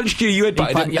he punched you. You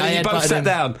headbutted him. yeah, I and you both headbutted sat him.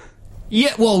 down.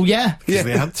 Yeah, well, yeah. They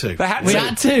had to. They had We to.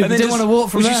 had to. And then Didn't wanna walk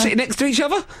from was there. you sitting next to each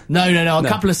other? No. A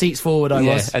couple of seats forward I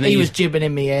Yeah, was. and then He you- was jibbing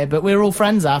in my ear, but we were all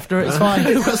friends after. It's fine.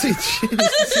 Was he? Chipping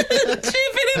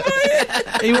in my ear.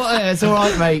 It's all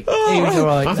right, mate. He was all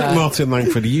right. I think Martin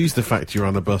Langford used the fact you're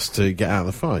on a bus to get out of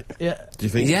the fight. Yeah. Do you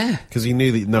think? Yeah. Because he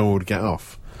knew that no one would get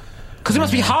off. Because it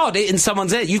must be hard hitting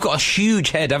someone's head. You've got a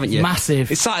huge head, haven't you? Massive.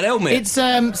 It's like an helmet. It's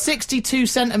 62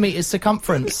 centimetres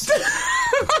circumference.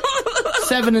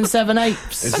 7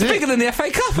 7/8. That's bigger than the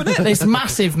FA Cup, isn't it? It's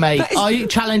massive, mate. I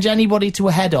challenge anybody to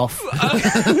a head off.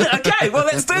 Okay, well,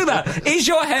 let's do that. Is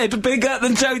your head bigger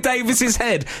than Joe Davis's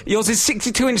head? Yours is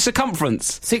 62-inch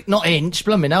circumference. Not inch,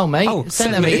 blooming hell, mate. Oh,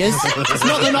 centimetres. It's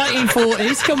not the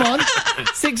 1940s, come on.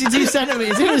 62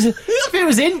 centimetres. If it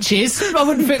was inches, I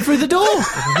wouldn't fit through the door.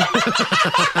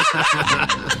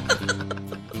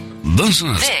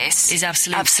 This is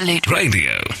Absolute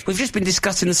Radio. We've just been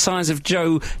discussing the size of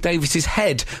Joe Davis's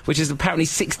head, which is apparently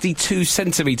 62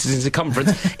 centimetres in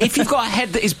circumference. If you've got a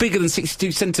head that is bigger than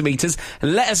 62 centimetres,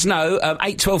 let us know.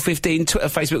 8, 12, 15, Twitter,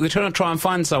 Facebook. We're trying to try and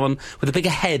find someone with a bigger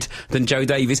head than Joe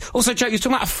Davis. Also, Joe, you were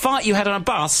talking about a fight you had on a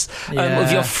bus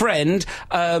with your friend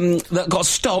that got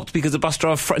stopped because the bus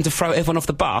driver threatened to throw everyone off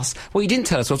the bus. What you didn't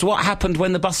tell us was what happened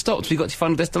when the bus stopped. We got to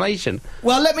final destination.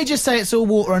 Well, let me just say it's all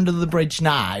water under the bridge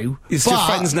now. It's your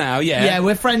friends now, yeah. Yeah,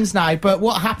 we're friends now, but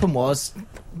what happened was,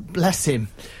 bless him,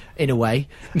 in a way,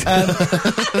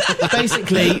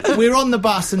 basically, we were on the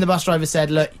bus and the bus driver said,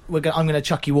 look, I'm going to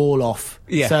chuck you all off.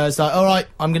 Yeah. So I was like, all right,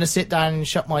 I'm going to sit down and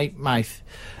shut my mouth.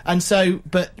 And so,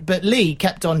 but Lee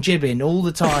kept on jibbing all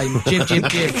the time. Jib, jib,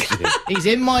 jib. He's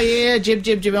in my ear, jib,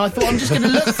 jib, jib. And I thought, I'm just going to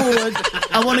look forward.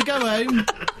 I want to go home.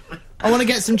 I want to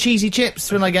get some cheesy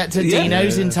chips when I get to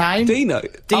Dino's in town.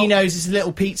 Dino's is a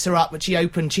little pizza up, which he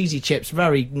opened cheesy chips.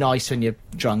 Very nice when you're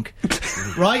drunk.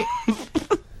 Right?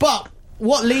 But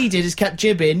what Lee did is kept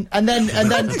jibbing, and then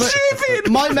but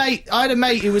my mate, I had a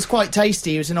mate who was quite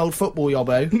tasty. He was an old football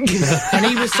yobbo, and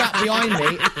he was sat behind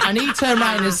me, and he turned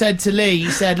around and said to Lee,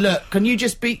 he said, look, can you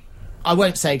just be... I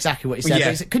won't say exactly what he said, but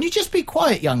he said, can you just be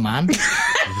quiet, young man?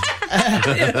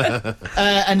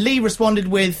 And Lee responded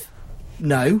with,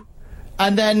 no.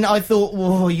 And then I thought,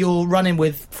 well, you're running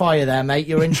with fire there, mate.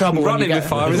 You're in trouble. Running with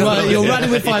fire, isn't it? You're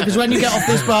running with fire, because when you get off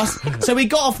this bus... So we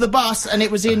got off the bus, and it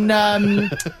was in...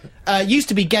 used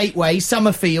to be Gateway,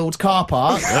 Summerfield car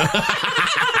park.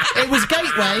 It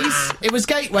was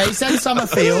Gateways, then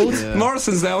Summerfield. Yeah.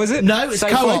 Morrison's now, is it? No, it's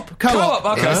Co-op. Co-op,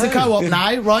 okay. It's the Co-op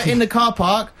now, right, in the car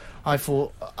park. I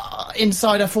thought...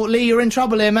 inside, I thought, Lee, you're in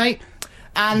trouble here, mate.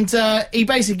 And he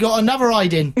basically got another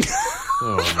hiding.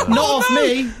 Oh, no. Not off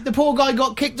me. The poor guy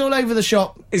got kicked all over the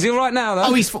shop. Is he all right now, though?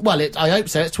 Oh, I hope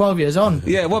so. It's 12 years on.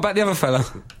 Yeah, what about the other fella?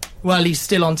 Well, he's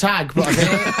still on tag, but I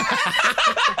think...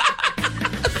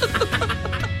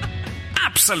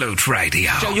 Absolute Radio.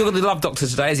 Joe, you're the Love Doctor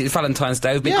today, as it's Valentine's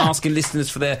Day. We've been asking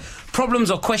listeners for their problems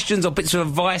or questions or bits of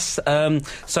advice.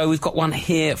 So we've got one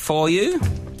here for you.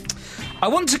 I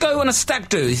want to go on a stag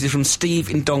do. This is from Steve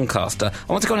in Doncaster.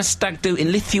 I want to go on a stag do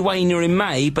in Lithuania in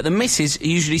May, but the missus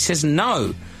usually says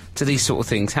no to these sort of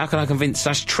things. How can I convince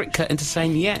 / trick her into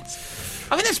saying yes?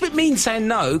 I think that's a bit mean saying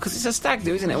no, because it's a stag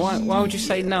do, isn't it? Why would you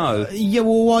say no? Yeah,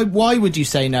 well, why would you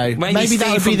say no? Maybe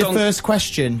that would be the first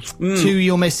question to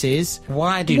your missus.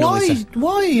 Why do you not say...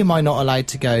 Why am I not allowed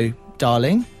to go,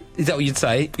 darling? Is that what you'd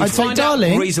say? I'd say,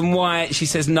 darling. The reason why she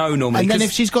says no normally. And then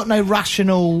if she's got no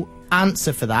rational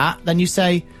answer for that, then you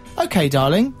say, OK,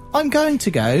 darling, I'm going to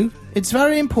go. It's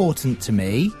very important to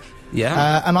me.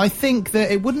 Yeah. And I think that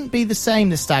it wouldn't be the same,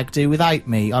 the stag do, without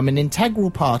me. I'm an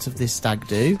integral part of this stag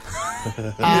do.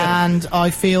 And I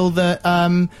feel that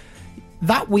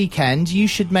that weekend you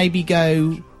should maybe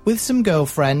go with some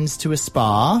girlfriends to a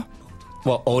spa.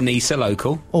 What, or Nisa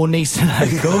local. Or Nisa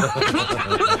local.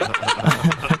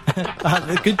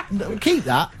 Good. Keep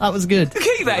that. That was good.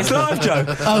 Keep that. It's live, Joe.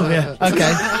 Oh, yeah.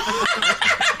 OK.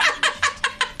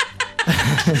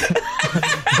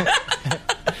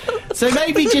 So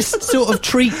maybe just sort of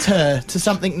treat her to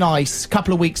something nice a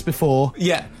couple of weeks before.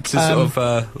 Yeah, to sort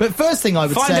of... but first thing I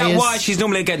would say is... Find out why she's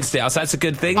normally against it. I'd say that's a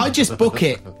good thing. I just book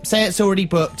it. Say it's already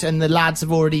booked and the lads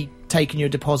have already taken your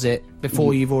deposit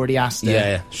before you've already asked her.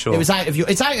 Yeah, sure. It's out of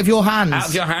your hands. Out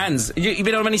of your hands. You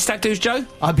been on many stag do's, Joe?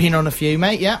 I've been on a few,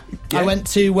 mate, yeah. I went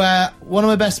to one of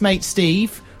my best mates,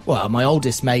 Steve... Well, my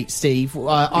oldest mate, Steve. You've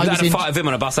had a fight with him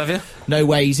on a bus, have you? No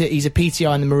way. He's a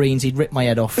PTI in the Marines. He'd rip my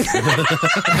head off. What's a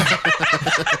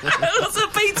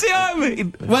PTI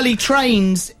mean? Well, he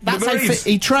trains... That's how fit,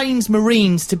 he trains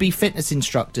Marines to be fitness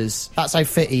instructors. That's how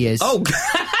fit he is. Oh,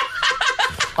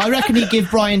 I reckon he'd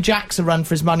give Brian Jacks a run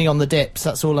for his money on the dips.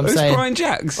 That's all I'm saying. Who's Brian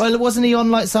Jacks? Well, wasn't he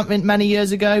on like something many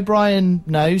years ago? Brian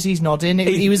knows. He's nodding.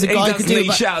 He was a guy who could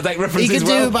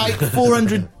do about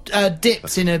 400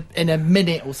 dips in a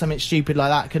minute or something stupid like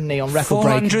that, couldn't he? On record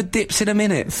break. 400 dips in a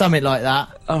minute. Something like that.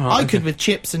 Right, I could with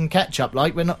chips and ketchup.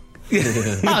 Like we're not.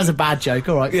 That was a bad joke.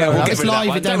 All right. Yeah, we'll get it's rid of that live.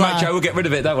 one. It Don't don't worry, matter. Joe. We'll get rid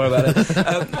of it. Don't worry about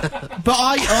it. But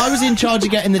I was in charge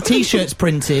of getting the T-shirts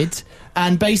printed,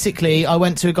 and basically I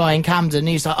went to a guy in Camden, and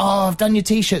he was like, "Oh, I've done your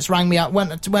T-shirts." Rang me up,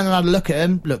 went and had a look at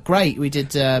them. Looked great. We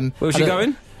did. Where was you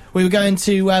going? We were going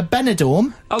to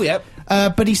Benidorm. Oh, yeah.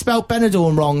 But he spelt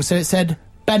Benidorm wrong, so it said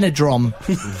Benidorm.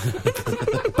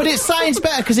 But it sounds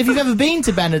better because if you've ever been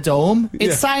to Benidorm,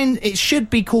 it should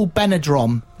be called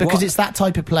Benidorm because What? it's that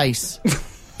type of place.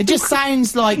 It just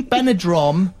sounds like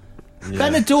Benidorm.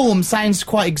 Benidorm sounds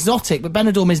quite exotic, but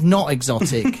Benidorm is not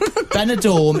exotic.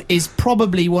 Benidorm is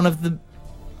probably one of the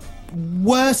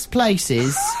worst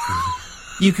places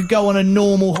you could go on a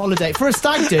normal holiday. For a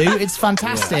stag do, it's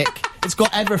fantastic. It's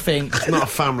got everything. It's not a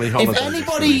family holiday. If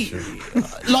anybody,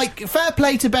 like, fair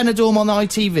play to Benidorm on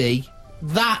ITV,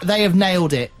 that they have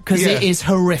nailed it because it is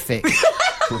horrific.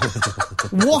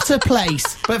 What a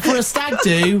place! But for a stag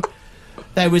do,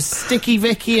 there was Sticky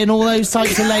Vicky and all those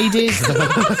types of ladies.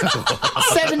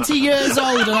 70 years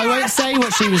old, and I won't say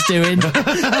what she was doing.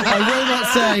 I will not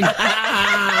say.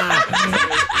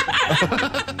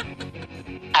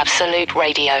 Absolute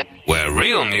Radio. Where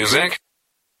real music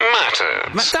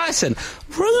matters. Matt Dyson,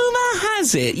 rumour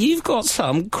has it you've got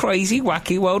some crazy,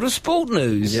 wacky world of sport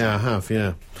news. Yeah, I have,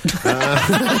 yeah.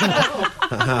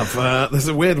 I have. There's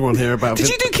a weird one here about... Did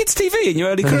you do kids' TV in your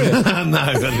early career? No,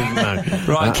 I didn't know.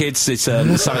 Right, kids, it's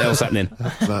something else happening.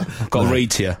 I've got to read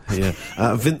to you.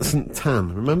 Yeah. Vincent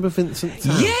Tan. Remember Vincent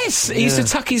Tan? Yes! He used to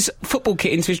tuck his football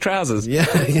kit into his trousers. Yeah.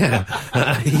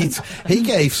 He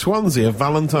gave Swansea a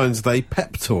Valentine's Day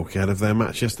pep talk out of their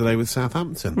match yesterday with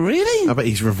Southampton. Really? I bet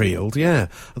he's revealed, yeah.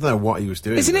 I don't know what he was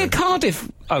doing. Isn't he a though.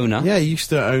 Cardiff owner? Yeah, he used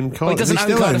to own Cardiff. doesn't He own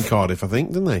still Cardiff. own Cardiff, I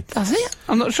think, didn't he? Does he?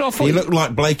 I'm not sure. I thought He looked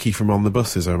like Blakey from On the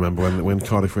Buses, I remember, when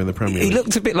Cardiff were in the Premier League. he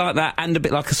looked a bit like that and a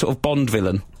bit like a sort of Bond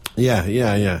villain. Yeah.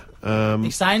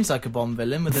 He sounds like a Bond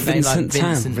villain with a name like Vincent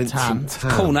Tan. Vincent Tan. Vincent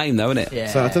Tan. Cool name, though, isn't it? Yeah.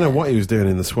 So I don't know what he was doing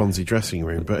in the Swansea dressing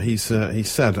room, but he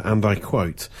said, and I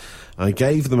quote, "I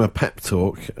gave them a pep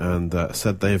talk and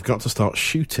said they have got to start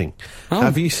shooting.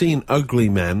 Have you seen ugly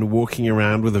men walking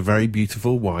around with a very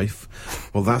beautiful wife?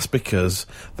 Well, that's because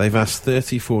they've asked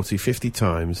 30, 40, 50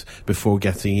 times before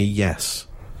getting a yes."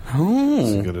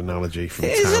 That's a good analogy from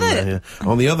Isn't Tan it? there.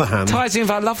 On the other hand... Ties in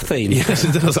with our love theme. Yes,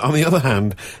 it does. On the other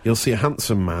hand, you'll see a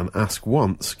handsome man ask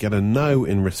once, get a no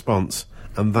in response,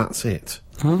 and that's it.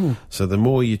 So the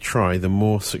more you try, the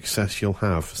more success you'll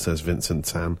have, says Vincent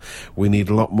Tan. We need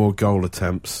a lot more goal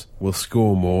attempts. We'll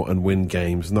score more and win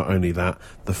games. Not only that,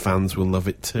 the fans will love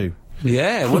it too.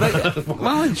 Yeah,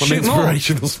 well, shoot more.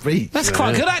 Inspirational speech. That's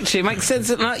quite good, actually. It makes sense.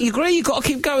 That, you agree? You've got to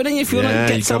keep going, and if you want to Yeah,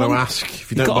 get you've got someone... to ask.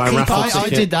 If you You've don't got buy to a keep raffle I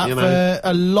ticket, did that you know. for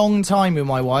a long time with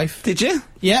my wife. Did you?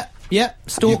 Yeah.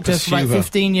 Stalked her for pursue about her.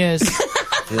 15 years.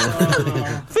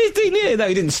 15 years? No,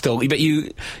 you didn't stalk, but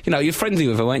you're friendly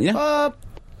with her, weren't you?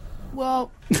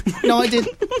 Well, no, I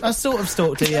didn't. I sort of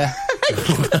stalked her, yeah.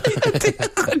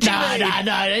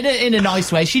 No, in a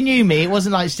nice way. She knew me. It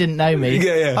wasn't like she didn't know me.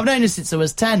 Yeah. I've known her since I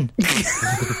was 10.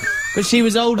 But she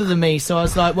was older than me, so I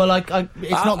was like, well,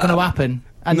 it's not going to happen.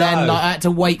 And then No. I had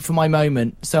to wait for my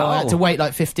moment. So I had to wait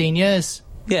like 15 years.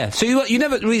 Yeah, so you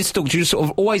never really stalked, you just sort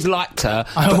of always liked her.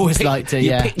 I but always liked her,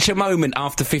 yeah. You picked your moment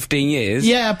after 15 years.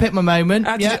 Yeah, I picked my moment.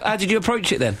 How did you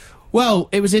approach it then? Well,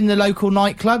 it was in the local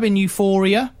nightclub in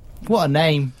Euphoria. What a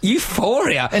name.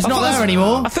 Euphoria? It's I not thought it there was-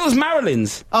 anymore. I thought it was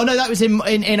Marilyn's. Oh, no, that was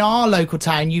in our local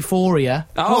town, Euphoria.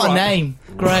 Oh, what a right. name.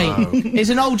 Great. It's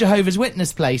an old Jehovah's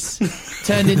Witness place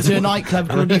turned into a nightclub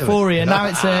called Euphoria. Now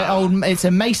it's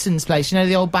a Mason's place. You know,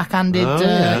 the old backhanded...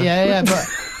 yeah. But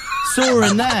saw her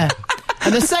in there.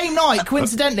 And the same night,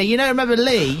 coincidentally, remember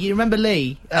Lee? You remember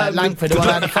Lee Langford, who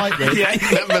I had a fight with? Yeah, you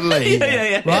remember Lee?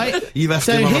 Yeah. Right? You left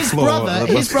So him on the his floor brother, at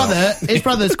the bus stop. his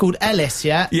brother's called Ellis,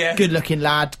 yeah? Yeah. Good-looking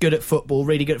lad, good at football,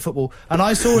 really good at football. And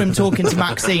I saw him talking to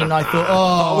Maxine, and I thought,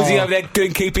 Oh, was he over there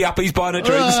doing keepy up? He's buying her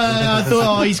drinks. I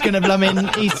thought, he's going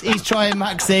to he's trying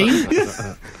Maxine.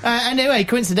 Anyway,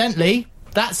 coincidentally,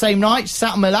 that same night, she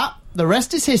sat on my lap. The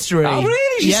rest is history. Oh,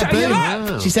 really? She yeah, sat on your boom. lap?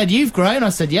 Wow. She said, "You've grown." I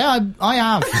said, "Yeah, I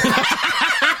have."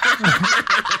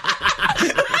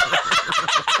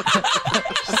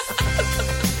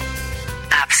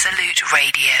 Absolute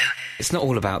Radio. It's not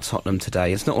all about Tottenham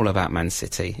today. It's not all about Man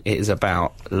City. It is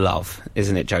about love,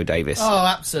 isn't it, Joe Davis? Oh,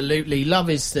 absolutely. Love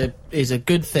is a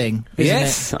good thing, isn't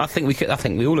yes, I think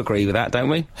we all agree with that, don't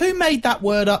we? it? Who made that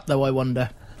word up, though, I wonder?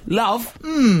 Love?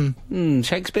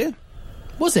 Shakespeare?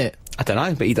 Was it? I don't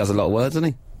know, but he does a lot of words, doesn't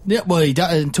he? Yeah, well, he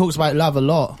talks about love a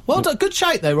lot. Well done. Good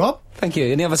shout, though, Rob. Thank you.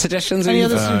 Any other suggestions? Any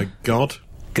others? God.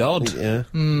 God. Yeah.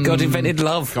 God invented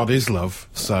love. God is love.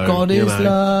 So God you is know.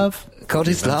 love. God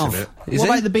is Invented love. it. Is What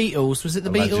it? about the Beatles? Was it the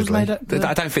Beatles Allegedly. made it?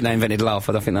 I don't think they invented love.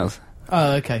 I don't think that was.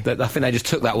 Oh, okay. I think they just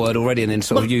took that word already and then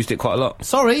sort of used it quite a lot.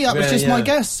 Sorry, that was Yeah, just yeah. my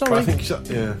guess. But Sorry. I think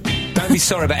yeah. Don't be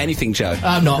sorry about anything, Joe.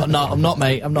 I'm not,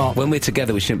 mate. I'm not. When we're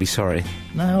together, we shouldn't be sorry.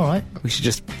 No, all right. We should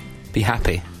just be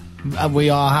happy. We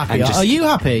are happy. And just- Are you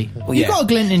happy? Well, You yeah. got a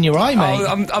glint in your eye, mate.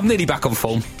 Oh, I'm nearly back on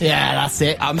form. Yeah, that's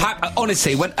it. I'm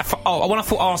honestly, when I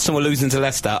thought Arsenal were losing to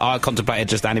Leicester, I contemplated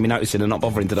just handing me noticing and not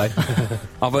bothering today.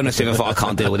 I've honestly thought, I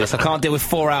can't deal with this. I can't deal with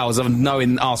 4 hours of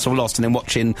knowing Arsenal lost and then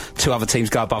watching 2 other teams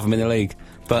go above them in the league.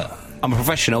 But I'm a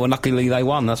professional and luckily they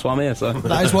won. That's why I'm here. So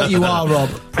That is what you are, Rob.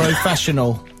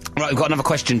 Professional. right, we've got another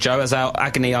question, Joe, as our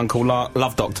agony uncle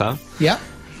love doctor. Yeah.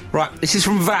 Right, this is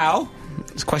from Val.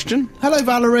 It's a question. Hello,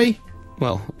 Valerie.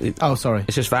 Well, Oh, sorry.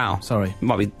 it's just Val. Sorry.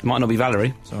 Might not be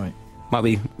Valerie. Sorry. Might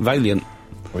be Valiant.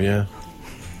 Well, yeah.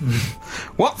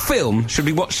 What film should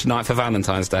we watch tonight for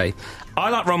Valentine's Day? I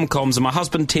like rom-coms and my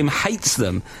husband Tim hates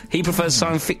them. He prefers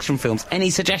science fiction films. Any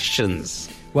suggestions?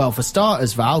 Well, for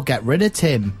starters, Val, get rid of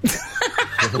Tim.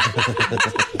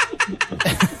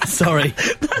 Sorry.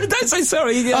 Don't say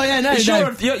sorry. Oh, yeah, no,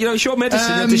 no. Sure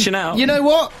medicine you're dishing out. You know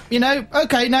what?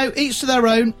 Okay, no, each to their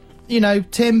own.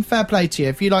 Tim, fair play to you.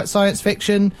 If you like science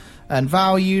fiction, and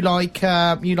Val, you like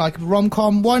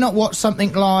rom-com, why not watch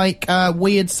something like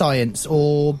Weird Science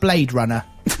or Blade Runner?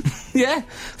 Yeah.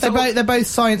 They're both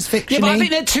science fiction. Yeah, but I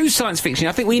think they're too science fiction.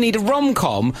 I think we need a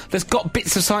rom-com that's got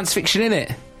bits of science fiction in it.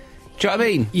 Do you know what I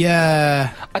mean?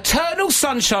 Yeah. Eternal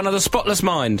Sunshine of the Spotless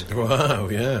Mind. Wow,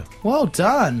 yeah. Well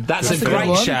done. That's a good great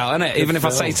one. shout, isn't it? Even if I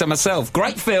say so myself.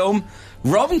 Great film,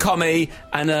 rom-commy,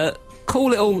 and a cool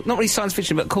little, not really science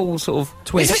fiction, but cool sort of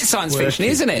Twist. It's a bit science Quirky. fiction,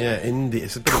 isn't it? Yeah, indie.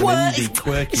 It's a bit of an indie,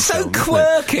 quirky It's so film, isn't it?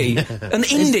 quirky. An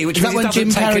indie, which Is that means when it doesn't Jim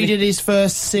take Carrey any- did his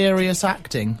first serious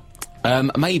acting?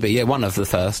 Maybe, yeah, one of the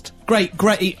first. Great.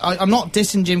 I'm not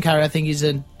dissing Jim Carrey. I think he's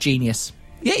a genius.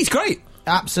 Yeah, he's great.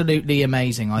 Absolutely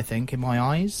amazing, I think, in my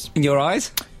eyes. In your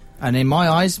eyes? And in my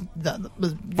eyes,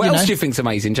 What else do you think's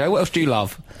amazing, Joe? What else do you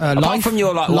love? Apart life. from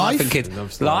your, like, wife Life. and kids. He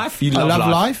loves Life? You I love love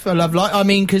life. I love life. I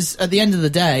mean, because at the end of the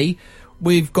day,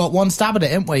 we've got one stab at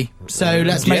it, haven't we? So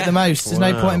let's make Yeah. the most. There's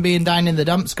no Wow. point in being down in the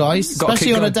dumps, guys. Gotta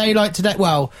Especially keep on a going. day like today.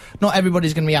 Well, not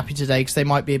everybody's going to be happy today because they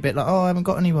might be a bit like, oh, I haven't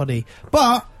got anybody.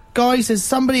 But, guys, there's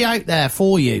somebody out there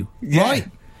for you, Yeah. right?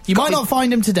 You might not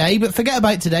find them today, but forget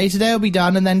about today. Today will be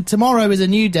done, and then tomorrow is a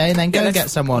new day, and then go and let's- get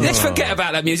someone. Let's forget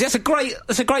about that music.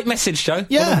 That's a great message, Joe. What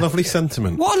Yeah. a lovely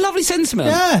sentiment. What a lovely sentiment.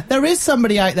 Yeah, there is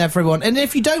somebody out there for everyone. And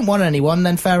if you don't want anyone,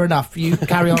 then fair enough. You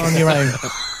carry on your own.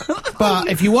 But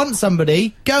if you want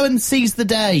somebody, go and seize the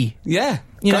day. Yeah.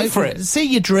 You go know, for it. See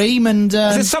your dream and Is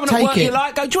there someone at take work it. you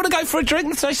like? Go, do you want to go for a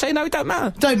drink? They say no, it don't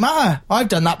matter. Don't matter. I've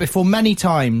done that before many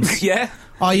times. Yeah.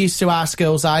 I used to ask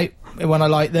girls out when I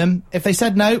liked them. If they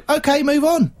said no, okay, move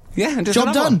on. Yeah, and just Job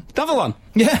another done. One. Another one.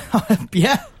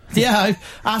 Yeah, yeah. I've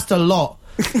asked a lot.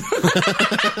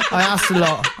 I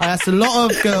asked a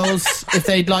lot of girls if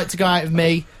they'd like to go out with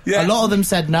me. Yeah. A lot of them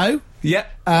said no.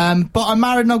 Yep. But I'm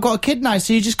married and I've got a kid now,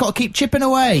 so you just got to keep chipping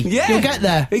away. Yeah. You'll get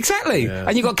there. Exactly. Yeah.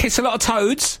 And you got to kiss a lot of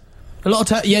toads. A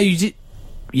lot of yeah, you did.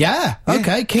 Yeah,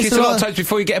 okay. Kiss a lot of toads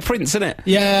before you get a prince, isn't it?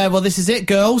 Yeah, well, this is it,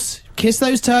 girls. Kiss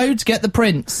those toads, get the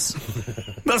prince.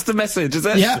 That's the message, is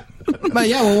it? Yeah. But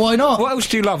yeah, well, why not? What else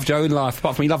do you love, Joe, in life?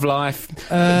 Apart from you love life.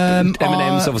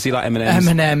 M&M's, obviously, you like M&M's.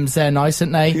 M&M's, they're nice,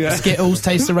 aren't they? Yeah. Skittles,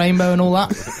 taste the rainbow and all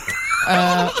that.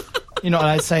 You're not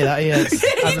allowed to say that, are you? It's You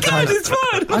can, advertised. it's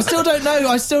fine. I still don't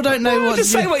know what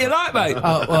Just to say do. what you like, mate.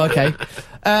 Oh, well, okay.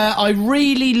 I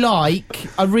really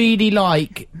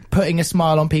like putting a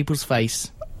smile on people's face.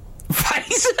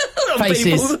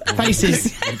 Faces.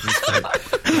 Faces.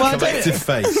 Well, I Collective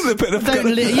face.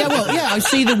 yeah, well, yeah, I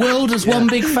see the world as one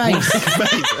big face.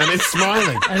 Face, and it's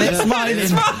smiling. And it's smiling.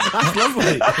 That's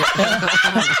lovely.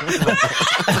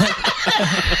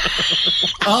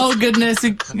 Oh, goodness.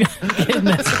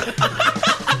 Goodness.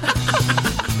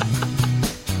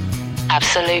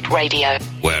 Absolute Radio.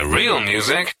 Where real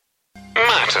music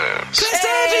matters.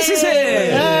 Sturgis is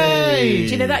here. Hey!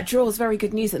 Do you know that draw is very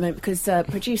good news at the moment because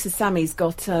producer Sammy's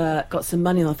got some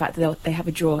money on the fact that they have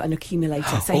a draw, an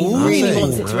accumulator, so he Oh, really does he?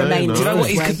 wants it to remain. nice. Do you know what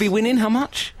he this could way. be winning? How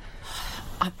much?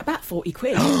 About 40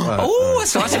 quid. Oh,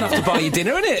 that's nice enough to buy you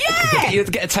dinner, isn't it? Yeah!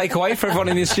 Get a takeaway for everyone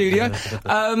in the studio.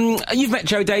 You've met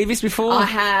Joe Davis before? I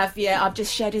have, yeah. I've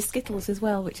just shared his Skittles as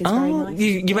well, which is very nice.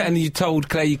 You met and you told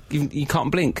Claire you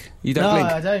can't blink. You don't No,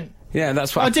 blink. I don't. Yeah,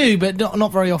 that's what I do, but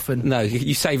not very often. No,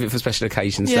 you save it for special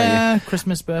occasions, Yeah,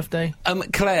 Christmas, birthday. don't you?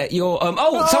 Claire, you're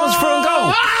someone's through on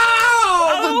goal.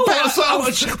 The bet's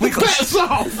off! We got Bet's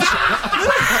off!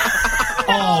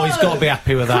 Oh, he's got to be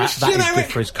happy with that. That is good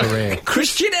for his career.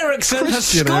 Christian Eriksen has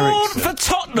Christian scored Eriksen. for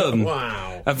Tottenham.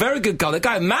 Wow. A very good goal. They're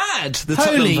going mad. The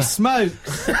Holy Tottenham.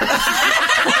 smokes.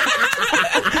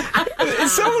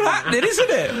 It's all happening, isn't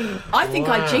it? I think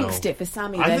I jinxed it for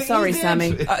Sammy there. Sorry, Sammy.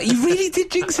 You really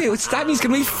did jinx it. Sammy's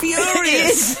going to be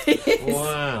furious.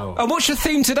 Wow. And what's your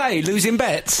theme today? Losing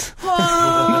bets?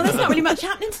 Oh, there's not really much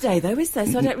happening today, though, is there?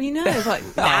 So I don't really know. Like,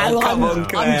 no, come on,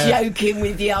 Claire. I'm joking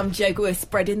with you. I'm joking. We're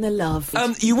spreading the love.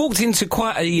 You walked into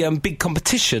quite a big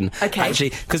competition, Okay. actually,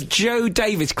 because Joe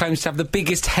Davis claims to have the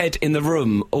biggest head in the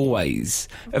room, always.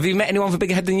 Have you met anyone with a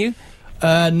bigger head than you?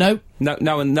 No. No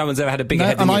one's ever had a bigger No,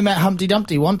 head than and you. I met Humpty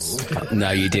Dumpty once. No,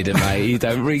 you didn't, mate. You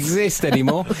don't exist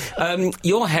anymore.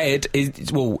 Your head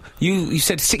is, well, you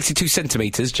said 62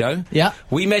 centimetres, Joe. Yeah.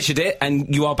 We measured it,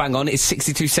 and you are bang on. It's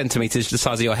 62 centimetres, the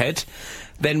size of your head.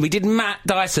 Then we did Matt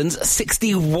Dyson's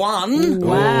 61.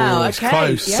 Wow, It's okay,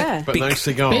 close, yeah. but no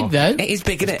cigar. Big, though. It is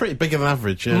big, isn't It's it? pretty bigger than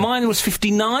average, yeah. Mine was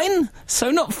 59, so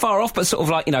not far off, but sort of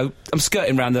like, I'm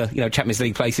skirting around the, Champions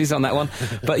League places on that one.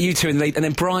 But you two in the lead. And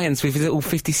then Brian's with his little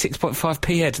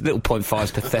 56.5p head. Little 0.5's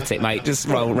pathetic, mate. Just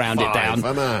round it down.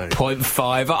 I know.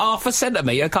 0.5, half a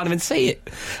centimetre. I can't even see it.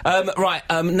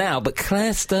 Now, but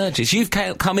Claire Sturgis, you've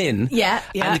come in Yeah.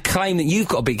 and claim that you've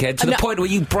got a big head to the No. point where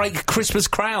you break Christmas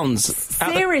crowns. out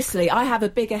the- Seriously, I have a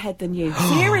bigger head than you.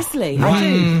 Seriously, I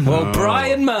do. Well,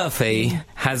 Brian Murphy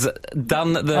has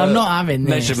done the I'm not having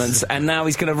this. measurements, and now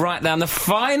he's going to write down the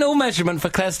final measurement for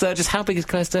Claire Sturgis. How big is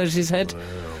Claire Sturgis' head?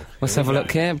 Let's have a look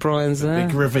here. Brian's there.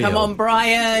 Big reveal. Come on,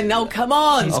 Brian. Oh, come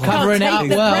on. He's Can't covering it take up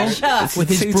the well pressure. with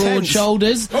his 2 broad tenths.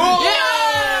 shoulders. Oh,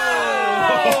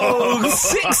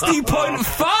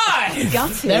 60.5!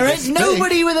 Gutted. There is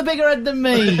nobody with a bigger head than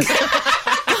me.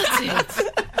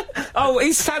 Oh,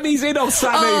 is Sammy's in on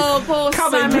Sammy? Oh, poor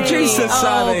Come Sammy. in, producer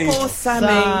Sammy. Oh, poor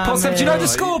Sammy. Poor Sam, do you know the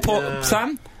score,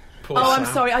 Sam? Oh, I'm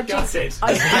sorry. I jinxed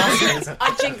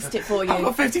it for you. I've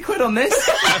got 50 quid on this.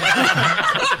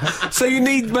 So you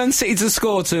need Man City to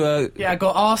score to... Yeah, I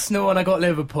got Arsenal and I got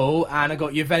Liverpool and I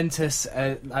got Juventus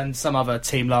and some other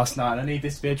team last night, and I need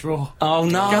this to be a draw. Oh,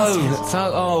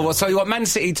 no. So you want Man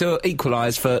City to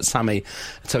equalise for Sammy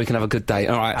so we can have a good day.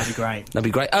 All right. That'd be great. That'd be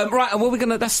great. Right, and we're going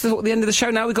to... That's the end of the show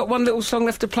now. We've got one little song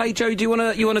left to play. Joe, do you want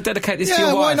to dedicate this to Yeah,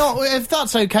 your why wife? not? If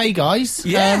that's okay, guys.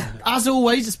 Yeah. As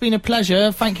always, it's been a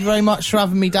pleasure. Thank you very much for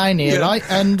having me down here, right?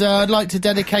 And I'd like to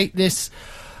dedicate this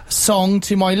song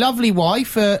to my lovely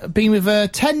wife. Been with her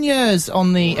 10 years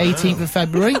on the 18th of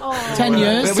February. 10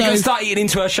 years. We're going to start eating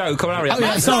into her show. Come on, hurry up. Oh,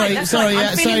 yeah, sorry.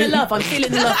 I'm feeling the love. I'm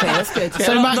feeling the love here. That's good.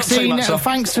 So, not so Maxine, much, though.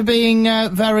 thanks for being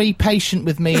very patient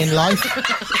with me in life.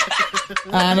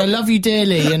 And I love you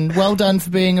dearly, and well done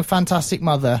for being a fantastic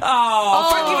mother. Oh,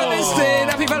 thank you for listening.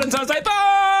 Happy Valentine's Day.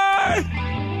 Bye!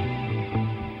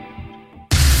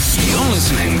 You're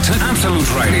listening to Absolute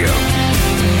Radio.